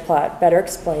marriage plot better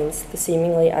explains the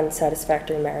seemingly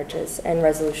unsatisfactory marriages and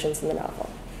resolutions in the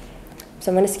novel. So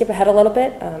I'm going to skip ahead a little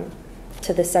bit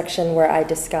to the section where I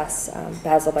discuss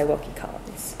Basil by Wilkie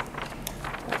Collins.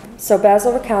 So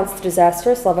Basil recounts the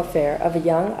disastrous love affair of a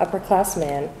young upper-class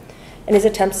man and his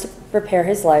attempts to prepare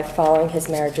his life following his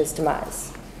marriage's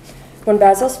demise. When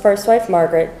Basil's first wife,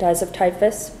 Margaret, dies of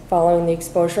typhus following the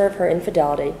exposure of her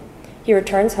infidelity, he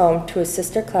returns home to his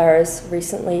sister Clara's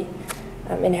recently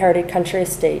inherited country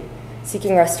estate,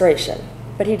 seeking restoration,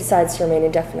 but he decides to remain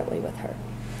indefinitely with her.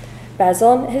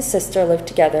 Basil and his sister live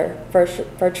together,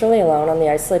 virtually alone on the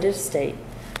isolated estate,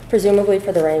 presumably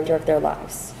for the remainder of their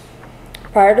lives.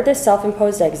 Prior to this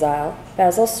self-imposed exile,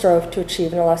 Basil strove to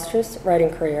achieve an illustrious writing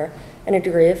career and a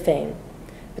degree of fame,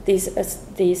 but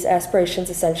these aspirations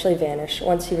essentially vanish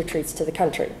once he retreats to the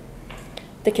country.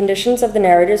 The conditions of the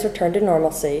narrator's return to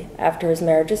normalcy after his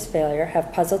marriage's failure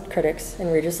have puzzled critics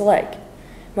and readers alike,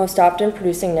 most often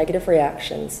producing negative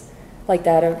reactions, like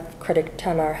that of critic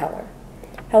Tamar Heller.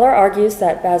 Heller argues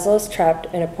that Basil is trapped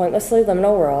in a pointlessly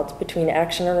liminal world between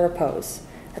action and repose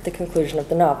at the conclusion of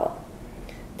the novel.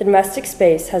 The domestic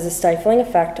space has a stifling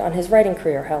effect on his writing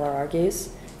career, Heller argues,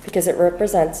 because it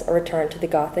represents a return to the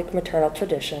Gothic maternal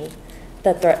tradition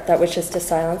that wishes to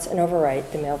silence and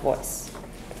overwrite the male voice.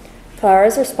 Clara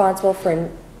is responsible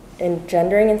for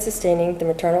engendering and sustaining the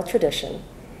maternal tradition,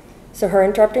 so her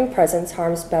interrupting presence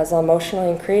harms Basil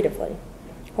emotionally and creatively.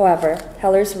 However,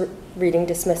 Heller's reading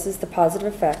dismisses the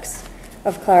positive effects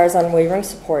of Clara's unwavering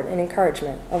support and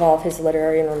encouragement of all of his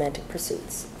literary and romantic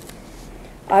pursuits.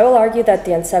 I will argue that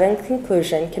the unsettling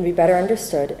conclusion can be better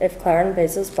understood if Clara and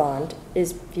Basil's bond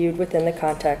is viewed within the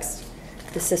context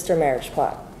of the sister marriage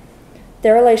plot.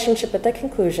 Their relationship at the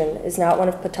conclusion is not one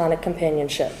of platonic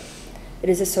companionship. It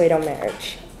is a pseudo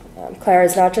marriage. Clara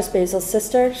is not just Basil's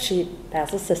sister, she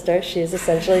is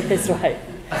essentially his wife.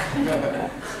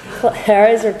 Clara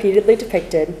is repeatedly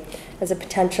depicted as a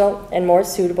potential and more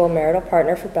suitable marital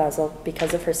partner for Basil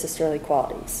because of her sisterly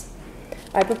qualities.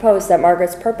 I propose that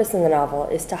Margaret's purpose in the novel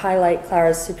is to highlight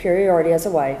Clara's superiority as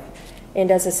a wife and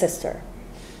as a sister.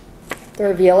 The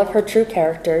reveal of her true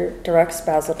character directs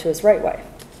Basil to his right wife.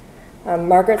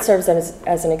 Margaret serves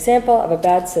as an example of a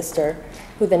bad sister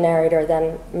who the narrator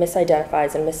then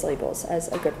misidentifies and mislabels as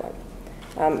a good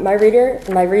one.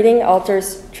 My reading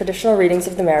alters traditional readings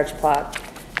of the marriage plot,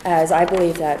 as I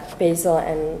believe that Basil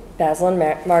and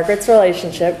Margaret's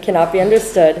relationship cannot be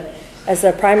understood as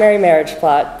the primary marriage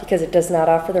plot because it does not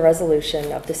offer the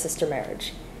resolution of the sister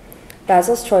marriage.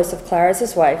 Basil's choice of Clara as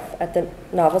his wife at the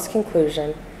novel's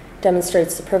conclusion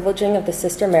demonstrates the privileging of the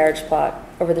sister marriage plot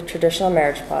over the traditional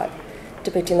marriage plot,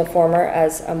 depicting the former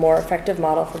as a more effective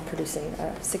model for producing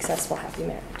a successful, happy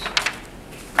marriage.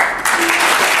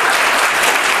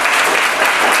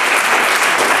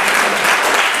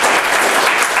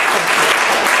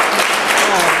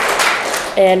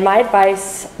 And my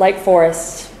advice, like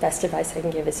Forrest, best advice I can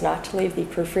give is not to leave the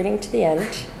proofreading to the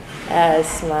end,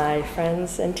 as my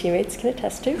friends and teammates can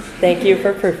attest to. Thank you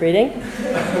for proofreading.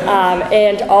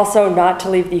 And also not to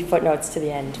leave the footnotes to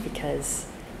the end, because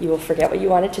you will forget what you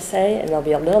wanted to say, and there'll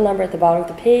be a little number at the bottom of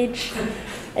the page,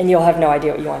 and you'll have no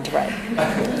idea what you wanted to write.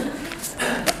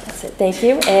 That's it. Thank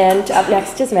you. And up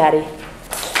next is Maddie.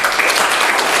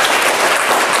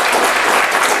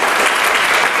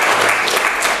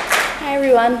 Hi,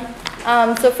 everyone.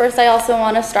 So first, I also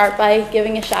want to start by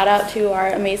giving a shout out to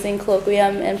our amazing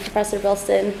colloquium and Professor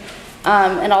Bilston,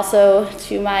 and also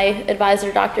to my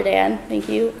advisor, Dr. Dan. Thank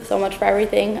you so much for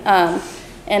everything.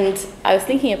 And I was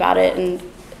thinking about it, and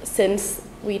since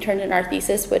we turned in our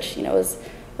thesis, which was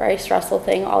a very stressful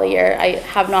thing all year, I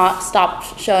have not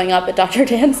stopped showing up at Dr.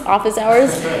 Dan's office hours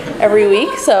every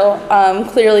week. So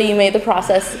clearly, you made the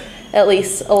process at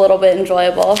least a little bit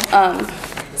enjoyable.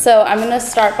 So I'm going to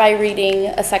start by reading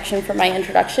a section from my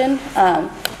introduction.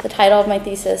 The title of my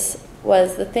thesis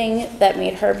was "The Thing That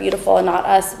Made Her Beautiful and Not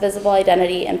Us: Visible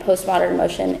Identity and Postmodern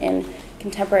Emotion in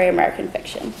Contemporary American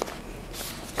Fiction."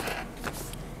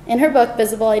 In her book,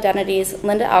 Visible Identities,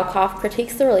 Linda Alcoff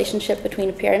critiques the relationship between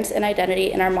appearance and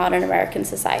identity in our modern American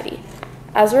society.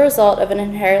 As a result of an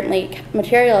inherently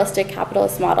materialistic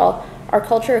capitalist model, our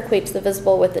culture equates the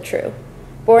visible with the true.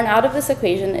 Born out of this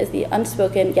equation is the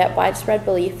unspoken yet widespread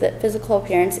belief that physical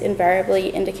appearance invariably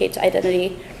indicates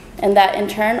identity, and that in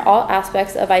turn all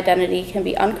aspects of identity can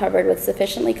be uncovered with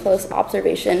sufficiently close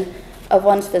observation of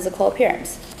one's physical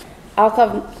appearance.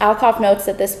 Alcoff notes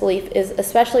that this belief is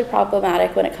especially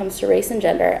problematic when it comes to race and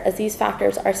gender, as these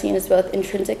factors are seen as both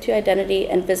intrinsic to identity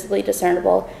and visibly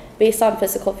discernible based on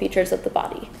physical features of the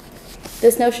body.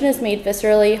 This notion is made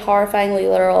viscerally, horrifyingly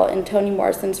literal in Toni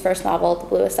Morrison's first novel, The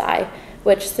Bluest Eye,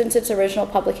 which, since its original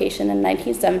publication in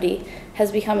 1970,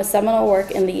 has become a seminal work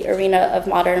in the arena of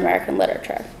modern American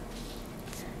literature.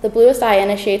 The Bluest Eye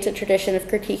initiates a tradition of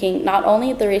critiquing not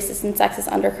only the racist and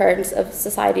sexist undercurrents of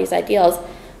society's ideals,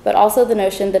 but also the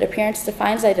notion that appearance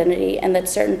defines identity and that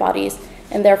certain bodies,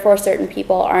 and therefore certain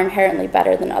people, are inherently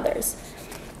better than others.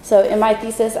 So in my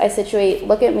thesis, I situate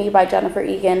Look at Me by Jennifer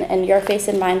Egan and Your Face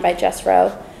and Mine by Jess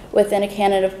Rowe within a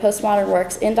canon of postmodern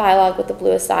works in dialogue with The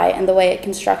Bluest Eye and the way it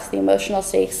constructs the emotional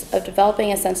stakes of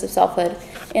developing a sense of selfhood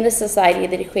in a society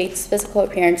that equates physical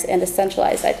appearance and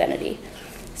essentialized identity.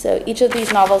 So each of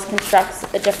these novels constructs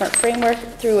a different framework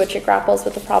through which it grapples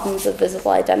with the problems of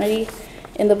visible identity.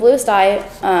 In The Bluest Eye,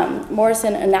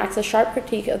 Morrison enacts a sharp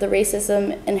critique of the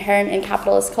racism inherent in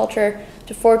capitalist culture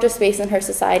to forge a space in her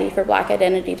society for Black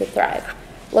identity to thrive.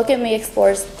 Look at Me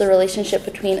explores the relationship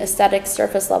between aesthetic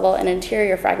surface level and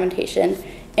interior fragmentation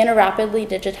in a rapidly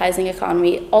digitizing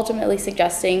economy, ultimately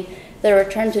suggesting that a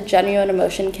return to genuine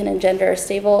emotion can engender a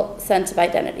stable sense of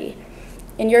identity.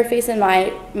 In Your Face and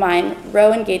Mine,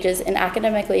 Rowe engages in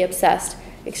academically obsessed,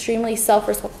 extremely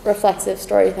self-reflexive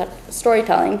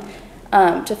storytelling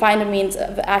to find a means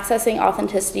of accessing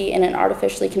authenticity in an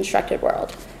artificially constructed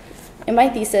world. In my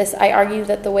thesis, I argue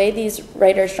that the way these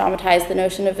writers dramatize the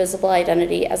notion of visible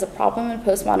identity as a problem in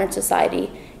postmodern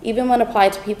society, even when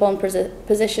applied to people in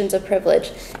positions of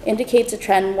privilege, indicates a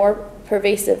trend more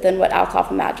pervasive than what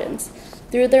Alcoff imagines.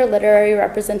 Through their literary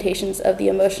representations of the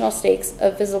emotional stakes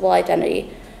of visible identity,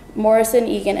 Morrison,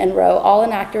 Egan, and Rowe all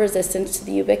enact a resistance to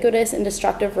the ubiquitous and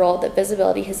destructive role that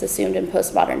visibility has assumed in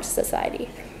postmodern society.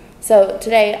 So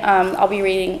today, I'll be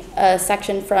reading a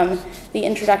section from the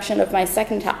introduction of my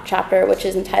second chapter, which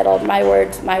is entitled My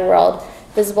Words, My World,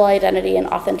 Visible Identity and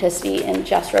Authenticity in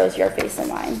Jess Rowe's Your Face and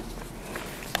Mine.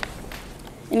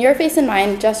 In Your Face and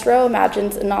Mine, Jess Rowe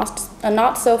imagines a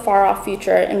not so far off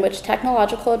future in which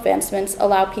technological advancements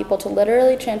allow people to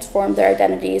literally transform their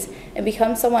identities and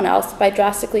become someone else by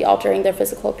drastically altering their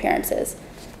physical appearances.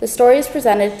 The story is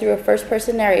presented through a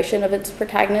first-person narration of its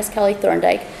protagonist, Kelly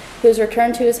Thorndike, who has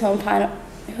returned to his hometown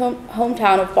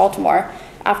of Baltimore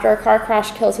after a car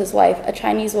crash kills his wife, a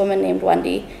Chinese woman named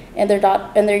Wendy, and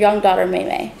their young daughter, Mei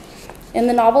Mei. In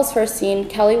the novel's first scene,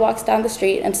 Kelly walks down the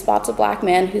street and spots a black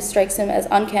man who strikes him as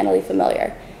uncannily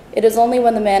familiar. It is only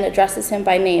when the man addresses him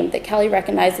by name that Kelly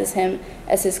recognizes him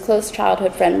as his close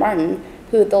childhood friend Martin,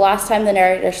 who the last time the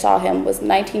narrator saw him was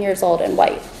 19 years old and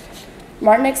white.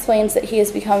 Martin explains that he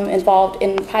has become involved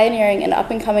in pioneering an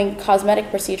up-and-coming cosmetic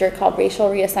procedure called racial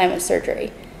reassignment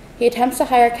surgery. He attempts to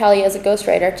hire Kelly as a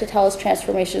ghostwriter to tell his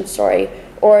transformation story,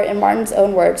 or in Martin's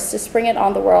own words, to spring it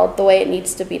on the world the way it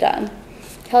needs to be done.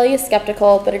 Kelly is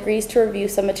skeptical, but agrees to review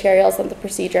some materials on the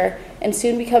procedure, and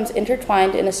soon becomes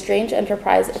intertwined in a strange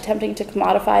enterprise attempting to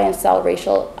commodify and sell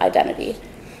racial identity.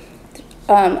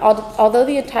 Although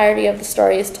the entirety of the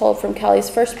story is told from Kelly's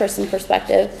first-person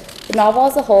perspective, the novel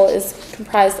as a whole is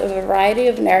comprised of a variety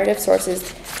of narrative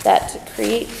sources that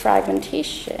create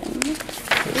fragmentation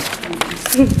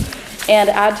and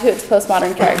add to its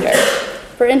postmodern character.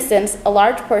 For instance, a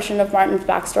large portion of Martin's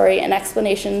backstory and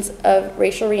explanations of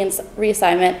racial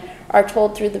reassignment are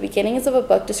told through the beginnings of a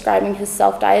book describing his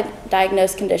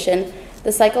self-diagnosed condition,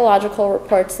 the psychological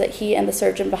reports that he and the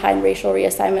surgeon behind racial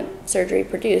reassignment surgery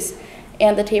produce,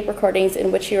 and the tape recordings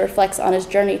in which he reflects on his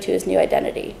journey to his new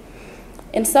identity.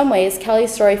 In some ways,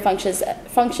 Kelly's story functions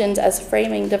as a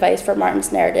framing device for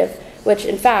Martin's narrative, which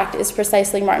in fact is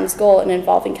precisely Martin's goal in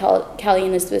involving Kelly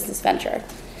in his business venture.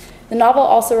 The novel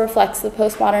also reflects the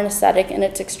postmodern aesthetic in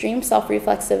its extreme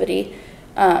self-reflexivity,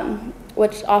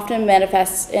 which often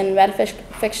manifests in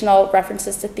metafictional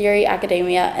references to theory,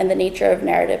 academia, and the nature of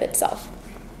narrative itself.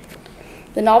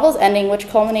 The novel's ending, which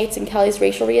culminates in Kelly's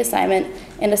racial reassignment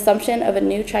and assumption of a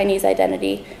new Chinese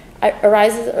identity,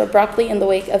 arises abruptly in the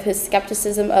wake of his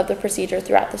skepticism of the procedure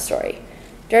throughout the story.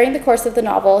 During the course of the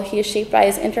novel, he is shaped by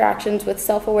his interactions with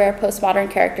self-aware postmodern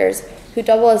characters who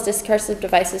double as discursive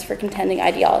devices for contending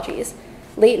ideologies.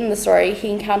 Late in the story,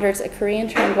 he encounters a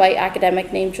Korean-trained white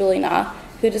academic named Julie Na,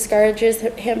 who discourages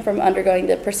him from undergoing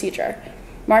the procedure.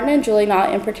 Martin and Julie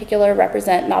Na in particular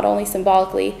represent, not only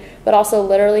symbolically, but also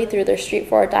literally through their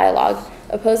straightforward dialogue,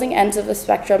 opposing ends of the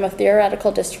spectrum of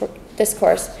theoretical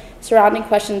discourse surrounding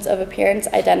questions of appearance,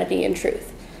 identity, and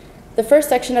truth. The first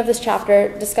section of this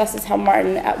chapter discusses how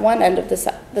Martin, at one end of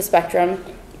the spectrum,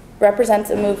 represents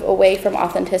a move away from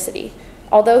authenticity.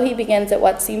 Although he begins at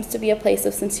what seems to be a place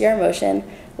of sincere emotion,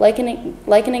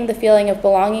 likening the feeling of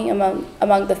belonging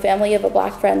among the family of a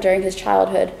black friend during his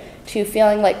childhood to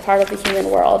feeling like part of the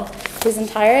human world, his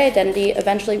entire identity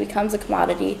eventually becomes a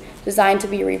commodity designed to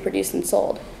be reproduced and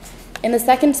sold. In the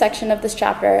second section of this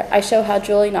chapter, I show how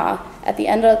Julie Na, at the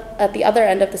other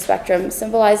end of the spectrum,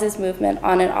 symbolizes movement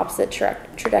on an opposite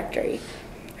trajectory.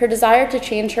 Her desire to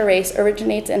change her race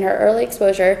originates in her early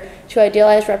exposure to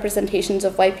idealized representations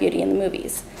of white beauty in the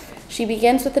movies. She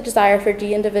begins with a desire for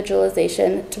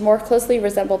de-individualization to more closely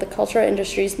resemble the cultural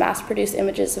industry's mass-produced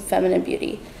images of feminine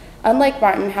beauty. Unlike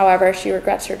Martin, however, she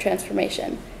regrets her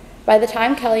transformation. By the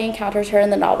time Kelly encounters her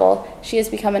in the novel, she has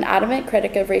become an adamant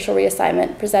critic of racial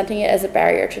reassignment, presenting it as a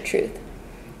barrier to truth.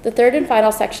 The third and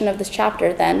final section of this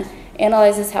chapter, then,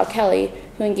 analyzes how Kelly,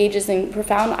 who engages in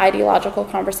profound ideological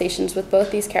conversations with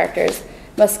both these characters,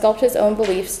 must sculpt his own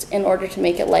beliefs in order to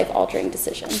make a life-altering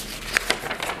decision.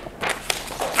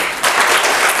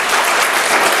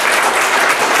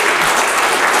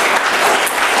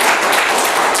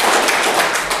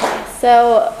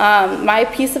 So my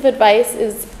piece of advice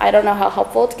is, I don't know how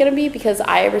helpful it's going to be because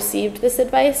I received this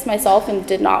advice myself and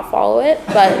did not follow it,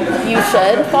 but you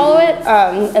should follow it,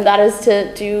 and that is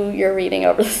to do your reading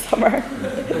over the summer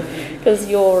because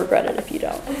you'll regret it if you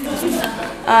don't.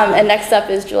 And next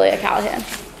up is Julia Callahan.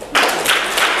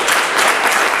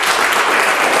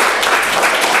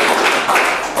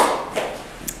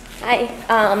 Hi.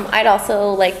 I'd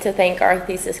also like to thank our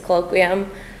thesis colloquium.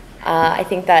 I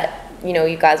think that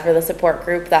you guys were the support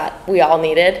group that we all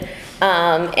needed,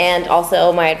 and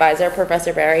also my advisor,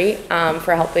 Professor Barry,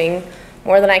 for helping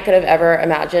more than I could have ever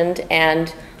imagined,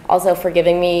 and also for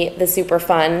giving me the super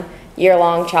fun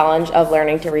year-long challenge of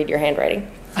learning to read your handwriting.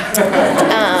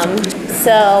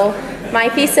 So my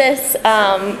thesis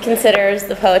considers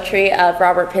the poetry of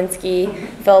Robert Pinsky,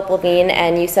 Philip Levine,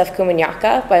 and Yusef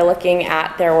Komunyakaa by looking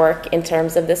at their work in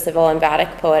terms of the civil and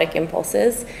Vedic poetic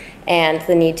impulses and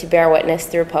the need to bear witness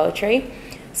through poetry.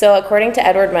 So according to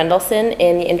Edward Mendelsohn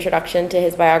in the introduction to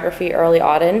his biography, Early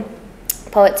Auden,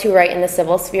 poets who write in the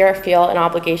civil sphere feel an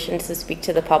obligation to speak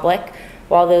to the public,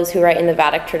 while those who write in the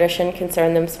Vedic tradition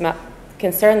concern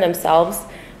themselves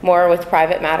more with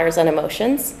private matters and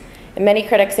emotions. And many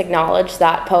critics acknowledge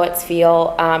that poets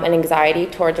feel an anxiety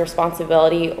towards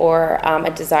responsibility or a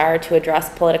desire to address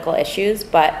political issues,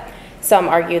 but some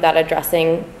argue that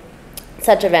addressing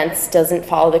such events doesn't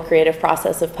follow the creative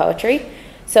process of poetry.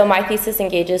 So my thesis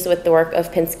engages with the work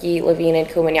of Pinsky, Levine, and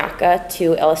Komunyakaa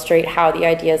to illustrate how the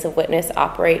ideas of witness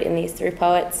operate in these three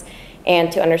poets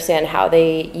and to understand how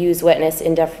they use witness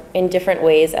in different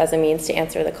ways as a means to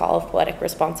answer the call of poetic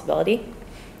responsibility.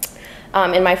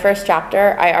 In my first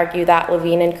chapter, I argue that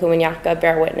Levine and Komunyakaa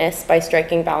bear witness by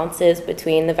striking balances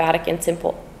between the Vedic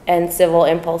and civil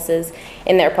impulses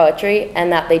in their poetry,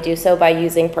 and that they do so by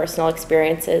using personal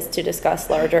experiences to discuss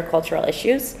larger cultural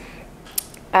issues.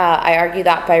 I argue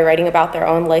that by writing about their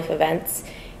own life events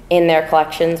in their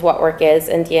collections, What Work Is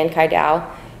and Dien Kai Dao,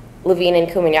 Levine and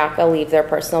Komunyakaa leave their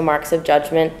personal marks of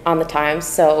judgment on the times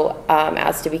so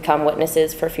as to become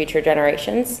witnesses for future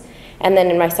generations. And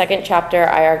then in my second chapter,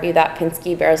 I argue that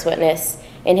Pinsky bears witness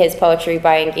in his poetry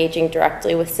by engaging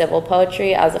directly with civil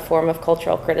poetry as a form of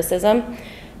cultural criticism.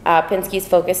 Pinsky's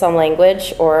focus on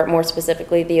language, or more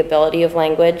specifically the ability of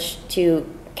language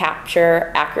to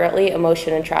capture accurately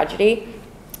emotion and tragedy,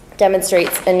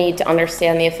 demonstrates a need to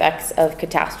understand the effects of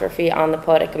catastrophe on the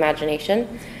poetic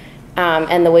imagination,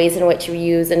 and the ways in which we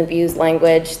use and abuse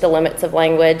language, the limits of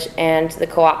language, and the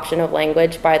co-option of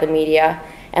language by the media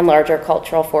and larger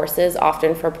cultural forces,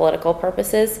 often for political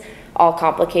purposes, all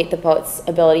complicate the poet's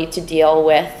ability to deal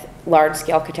with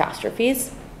large-scale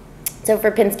catastrophes. So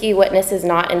for Pinsky, witness is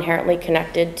not inherently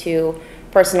connected to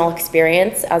personal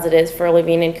experience, as it is for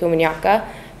Levine and Komunyakaa,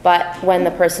 but when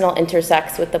the personal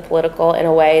intersects with the political in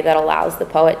a way that allows the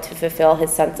poet to fulfill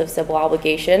his sense of civil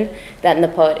obligation, then the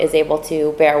poet is able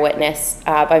to bear witness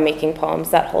by making poems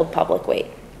that hold public weight.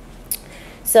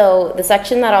 So the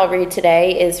section that I'll read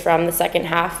today is from the second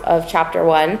half of chapter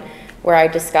 1, where I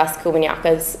discuss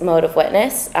Komunyaka's mode of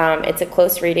witness. It's a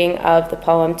close reading of the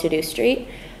poem To Do Street,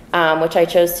 which I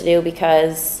chose to do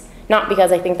not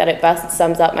because I think that it best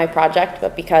sums up my project,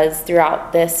 but because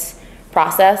throughout this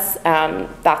process,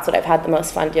 that's what I've had the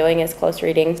most fun doing, is close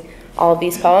reading all of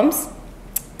these poems.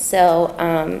 So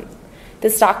the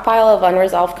stockpile of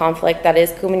unresolved conflict that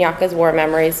is Komunyaka's war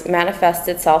memories manifests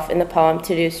itself in the poem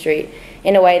To Do Street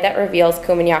in a way that reveals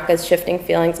Komunyaka's shifting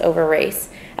feelings over race,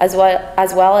 as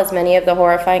well as many of the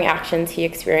horrifying actions he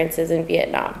experiences in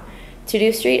Vietnam. To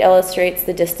Do Street illustrates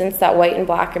the distance that white and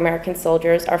black American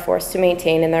soldiers are forced to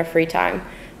maintain in their free time,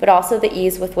 but also the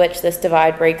ease with which this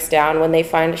divide breaks down when they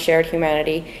find a shared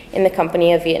humanity in the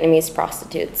company of Vietnamese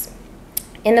prostitutes.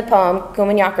 In the poem,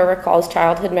 Komunyakaa recalls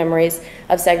childhood memories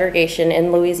of segregation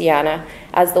in Louisiana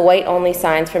as the white-only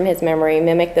signs from his memory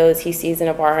mimic those he sees in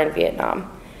a bar in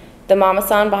Vietnam. The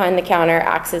mama-san behind the counter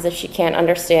acts as if she can't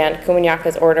understand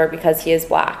Komunyaka's order because he is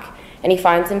black, and he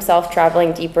finds himself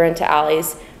traveling deeper into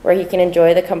alleys where he can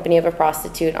enjoy the company of a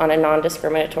prostitute on a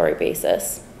non-discriminatory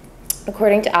basis.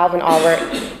 According to Alvin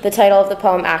Albert, the title of the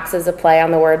poem acts as a play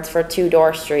on the words for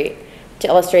Two-Door Street to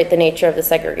illustrate the nature of the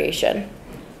segregation.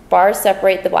 Bars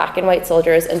separate the black and white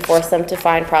soldiers and force them to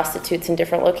find prostitutes in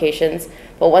different locations,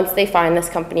 but once they find this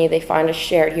company, they find a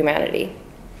shared humanity.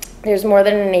 There's more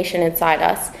than a nation inside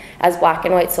us, as black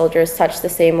and white soldiers touch the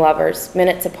same lovers,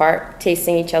 minutes apart,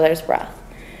 tasting each other's breath.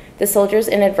 The soldiers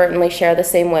inadvertently share the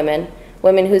same women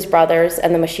whose brothers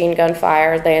and the machine gun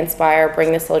fire they inspire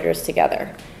bring the soldiers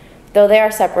together. Though they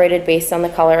are separated based on the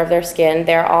color of their skin,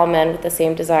 they are all men with the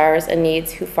same desires and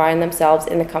needs who find themselves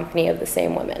in the company of the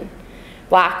same women.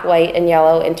 Black, white, and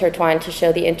yellow intertwine to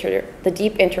show the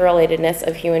deep interrelatedness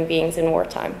of human beings in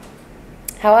wartime.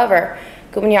 However,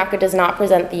 Komunyakaa does not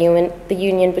present the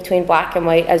union between black and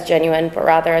white as genuine, but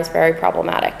rather as very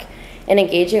problematic. In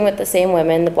engaging with the same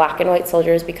women, the black and white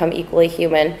soldiers become equally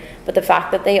human, but the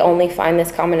fact that they only find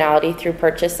this commonality through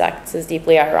purchased sex is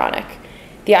deeply ironic.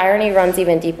 The irony runs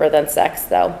even deeper than sex,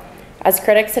 though. As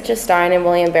critics such as Stein and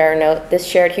William Baer note, this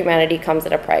shared humanity comes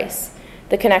at a price.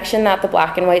 The connection that the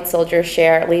black and white soldiers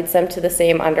share leads them to the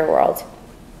same underworld.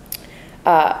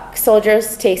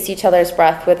 Soldiers taste each other's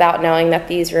breath without knowing that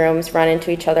these rooms run into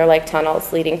each other like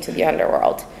tunnels leading to the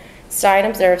underworld. Stein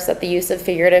observes that the use of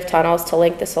figurative tunnels to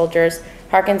link the soldiers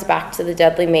harkens back to the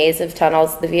deadly maze of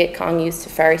tunnels the Viet Cong used to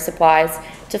ferry supplies,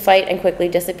 to fight and quickly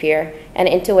disappear, and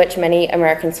into which many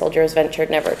American soldiers ventured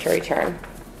never to return.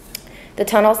 The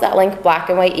tunnels that link black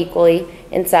and white equally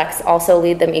in sex also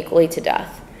lead them equally to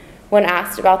death. When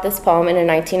asked about this poem in a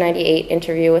 1998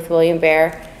 interview with William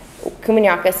Baer,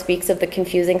 Kumanyaka speaks of the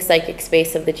confusing psychic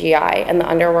space of the GI and the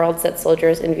underworlds that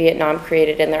soldiers in Vietnam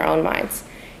created in their own minds.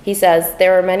 He says,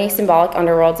 there were many symbolic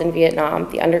underworlds in Vietnam,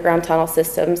 the underground tunnel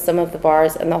systems, some of the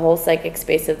bars, and the whole psychic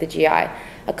space of the GI,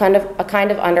 a kind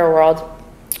of underworld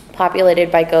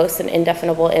populated by ghosts and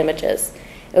indefinable images.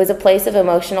 It was a place of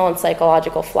emotional and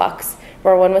psychological flux,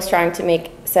 where one was trying to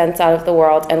make sense out of the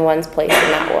world and one's place in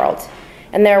that world.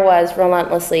 And there was,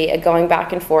 relentlessly, a going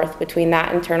back and forth between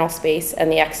that internal space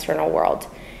and the external world.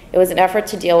 It was an effort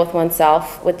to deal with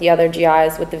oneself, with the other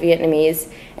GIs, with the Vietnamese,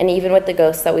 and even with the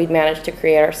ghosts that we'd managed to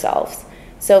create ourselves.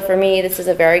 So for me, this is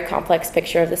a very complex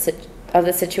picture of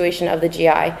the situation of the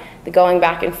GI, the going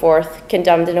back and forth,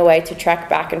 condemned in a way to trek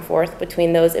back and forth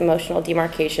between those emotional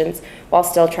demarcations while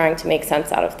still trying to make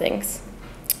sense out of things.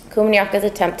 Kumanyaka's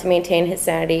attempt to maintain his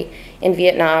sanity in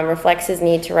Vietnam reflects his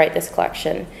need to write this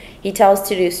collection. He tells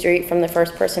To-Do Street from the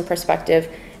first-person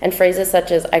perspective, and phrases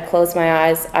such as, I close my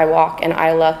eyes, I walk, and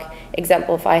I look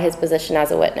exemplify his position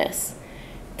as a witness.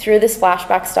 Through this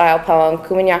flashback-style poem,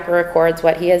 Kumanyaka records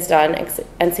what he has done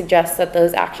and suggests that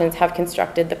those actions have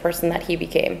constructed the person that he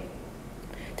became.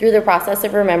 Through the process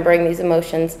of remembering these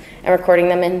emotions and recording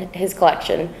them in his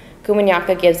collection,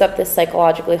 Kumanyaka gives up this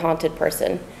psychologically haunted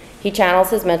person. He channels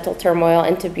his mental turmoil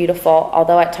into beautiful,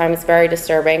 although at times very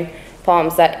disturbing,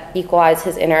 poems that equalize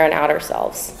his inner and outer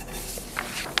selves.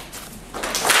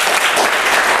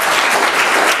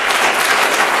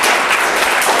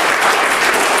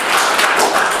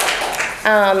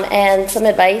 And some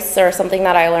advice or something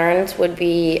that I learned would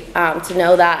be to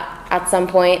know that at some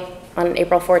point, on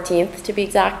April 14th to be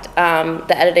exact,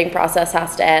 the editing process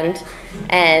has to end,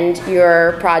 and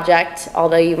your project,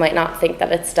 although you might not think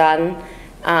that it's done,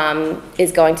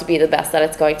 is going to be the best that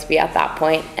it's going to be at that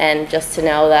point, and just to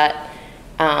know that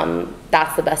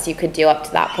that's the best you could do up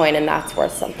to that point, and that's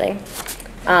worth something.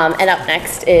 And up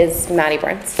next is Maddie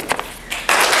Burns.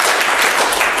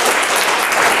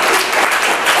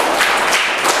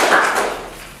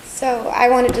 So I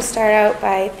wanted to start out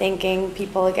by thanking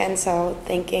people again, so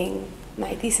thanking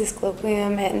my thesis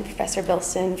colloquium and Professor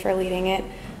Bilston for leading it.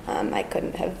 I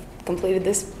couldn't have completed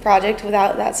this project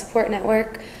without that support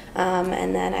network.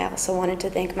 And then I also wanted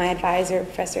to thank my advisor,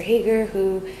 Professor Hager,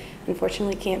 who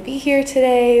unfortunately can't be here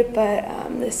today, but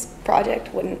this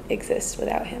project wouldn't exist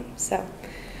without him. So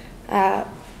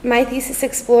my thesis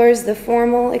explores the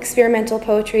formal experimental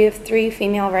poetry of three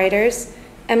female writers,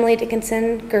 Emily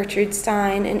Dickinson, Gertrude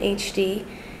Stein, and H.D.,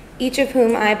 each of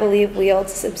whom I believe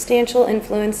wields substantial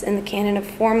influence in the canon of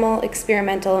formal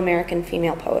experimental American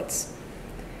female poets.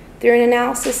 Through an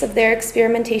analysis of their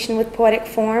experimentation with poetic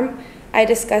form, I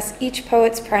discuss each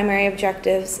poet's primary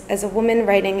objectives as a woman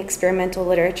writing experimental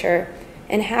literature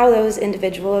and how those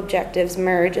individual objectives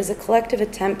merge as a collective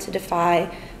attempt to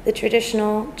defy the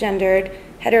traditional, gendered,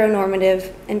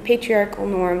 heteronormative, and patriarchal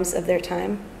norms of their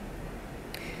time.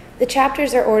 The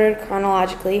chapters are ordered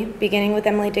chronologically, beginning with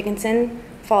Emily Dickinson,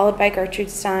 followed by Gertrude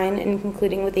Stein, and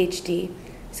concluding with H.D.,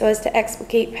 so as to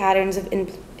explicate patterns of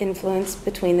influence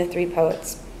between the three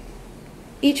poets.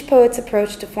 Each poet's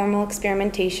approach to formal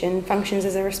experimentation functions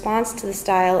as a response to the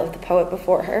style of the poet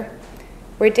before her.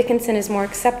 Where Dickinson is more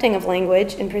accepting of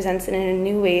language and presents it in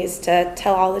new ways to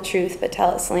tell all the truth but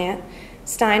tell it slant,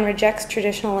 Stein rejects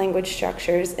traditional language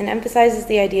structures and emphasizes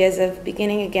the ideas of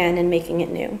beginning again and making it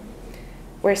new.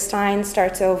 Where Stein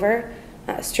starts over,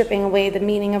 stripping away the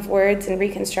meaning of words and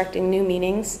reconstructing new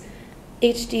meanings,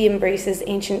 H.D. embraces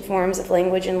ancient forms of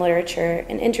language and literature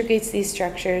and integrates these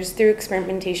structures through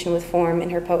experimentation with form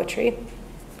in her poetry.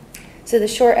 So the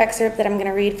short excerpt that I'm going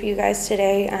to read for you guys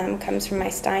today comes from my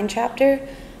Stein chapter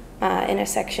in a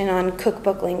section on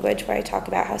cookbook language, where I talk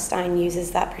about how Stein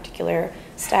uses that particular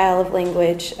style of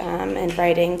language and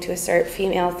writing to assert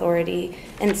female authority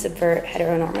and subvert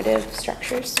heteronormative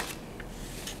structures.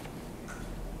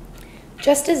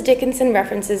 Just as Dickinson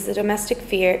references the domestic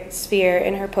sphere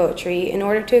in her poetry in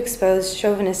order to expose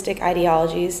chauvinistic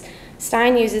ideologies,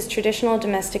 Stein uses traditional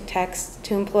domestic texts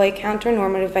to employ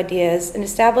counter-normative ideas and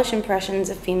establish impressions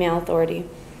of female authority.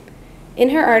 In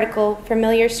her article,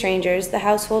 Familiar Strangers, the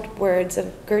Household Words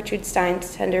of Gertrude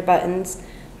Stein's Tender Buttons,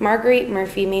 Marguerite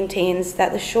Murphy maintains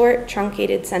that the short,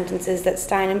 truncated sentences that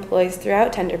Stein employs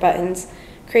throughout Tender Buttons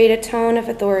create a tone of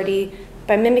authority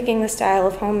by mimicking the style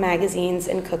of home magazines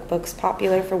and cookbooks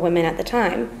popular for women at the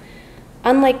time.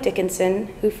 Unlike Dickinson,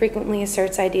 who frequently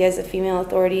asserts ideas of female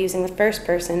authority using the first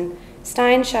person,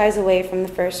 Stein shies away from the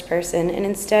first person and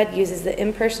instead uses the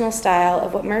impersonal style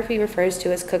of what Murphy refers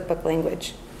to as cookbook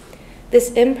language.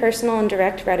 This impersonal and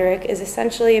direct rhetoric is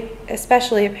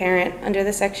especially apparent under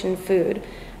the section Food,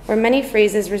 where many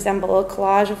phrases resemble a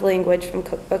collage of language from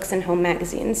cookbooks and home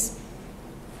magazines.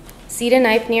 Seat a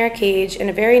knife near a cage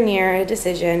and a very near a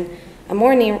decision, a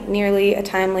more nearly a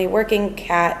timely working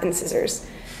cat and scissors.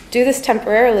 Do this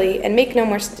temporarily and make no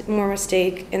more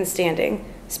mistake in standing.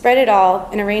 Spread it all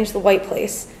and arrange the white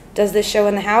place. Does this show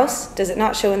in the house? Does it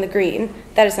not show in the green?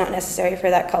 That is not necessary for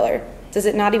that color. Does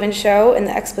it not even show in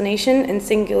the explanation, and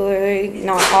singularly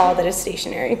not all that is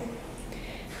stationary?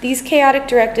 These chaotic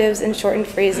directives and shortened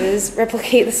phrases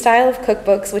replicate the style of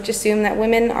cookbooks which assume that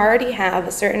women already have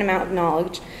a certain amount of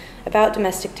knowledge about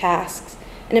domestic tasks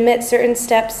and omit certain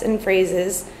steps and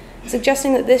phrases,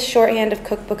 suggesting that this shorthand of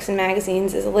cookbooks and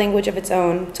magazines is a language of its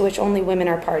own to which only women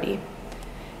are party.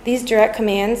 These direct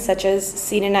commands, such as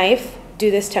seat a knife, do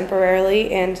this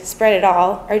temporarily, and spread it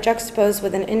all, are juxtaposed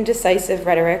with an indecisive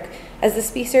rhetoric as the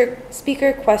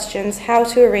speaker questions how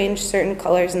to arrange certain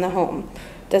colors in the home.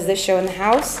 Does this show in the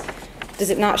house? Does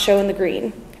it not show in the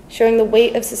green? Showing the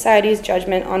weight of society's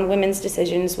judgment on women's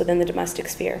decisions within the domestic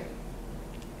sphere.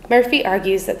 Murphy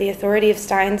argues that the authority of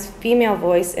Stein's female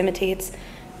voice imitates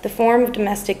the form of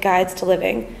domestic guides to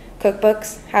living,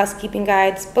 cookbooks, housekeeping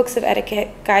guides, books of etiquette,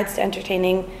 guides to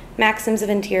entertaining, maxims of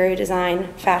interior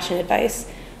design, fashion advice,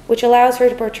 which allows her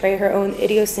to portray her own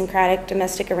idiosyncratic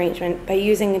domestic arrangement by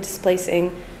using and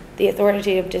displacing the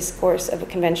authoritative discourse of a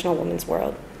conventional woman's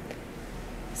world.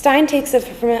 Stein takes a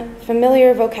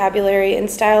familiar vocabulary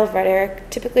and style of rhetoric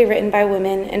typically written by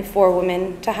women and for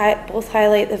women to both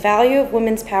highlight the value of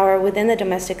women's power within the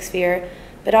domestic sphere,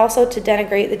 but also to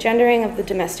denigrate the gendering of the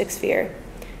domestic sphere.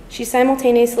 She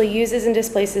simultaneously uses and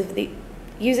displaces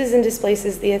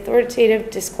the authoritative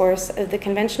discourse of the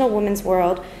conventional woman's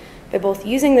world by both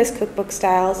using this cookbook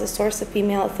style as a source of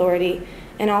female authority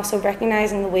and also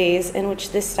recognizing the ways in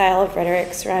which this style of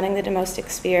rhetoric surrounding the domestic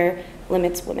sphere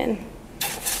limits women.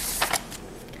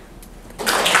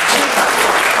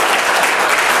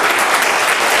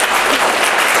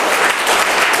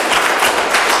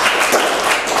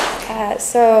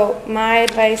 So my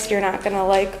advice you're not going to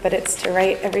like, but it's to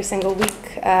write every single week.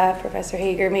 Professor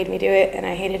Hager made me do it, and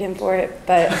I hated him for it,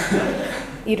 but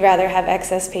you'd rather have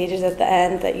excess pages at the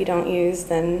end that you don't use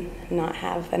than not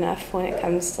have enough when it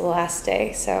comes to the last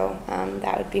day. So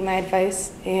that would be my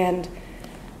advice, and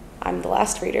I'm the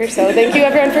last reader, so thank you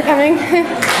everyone for coming.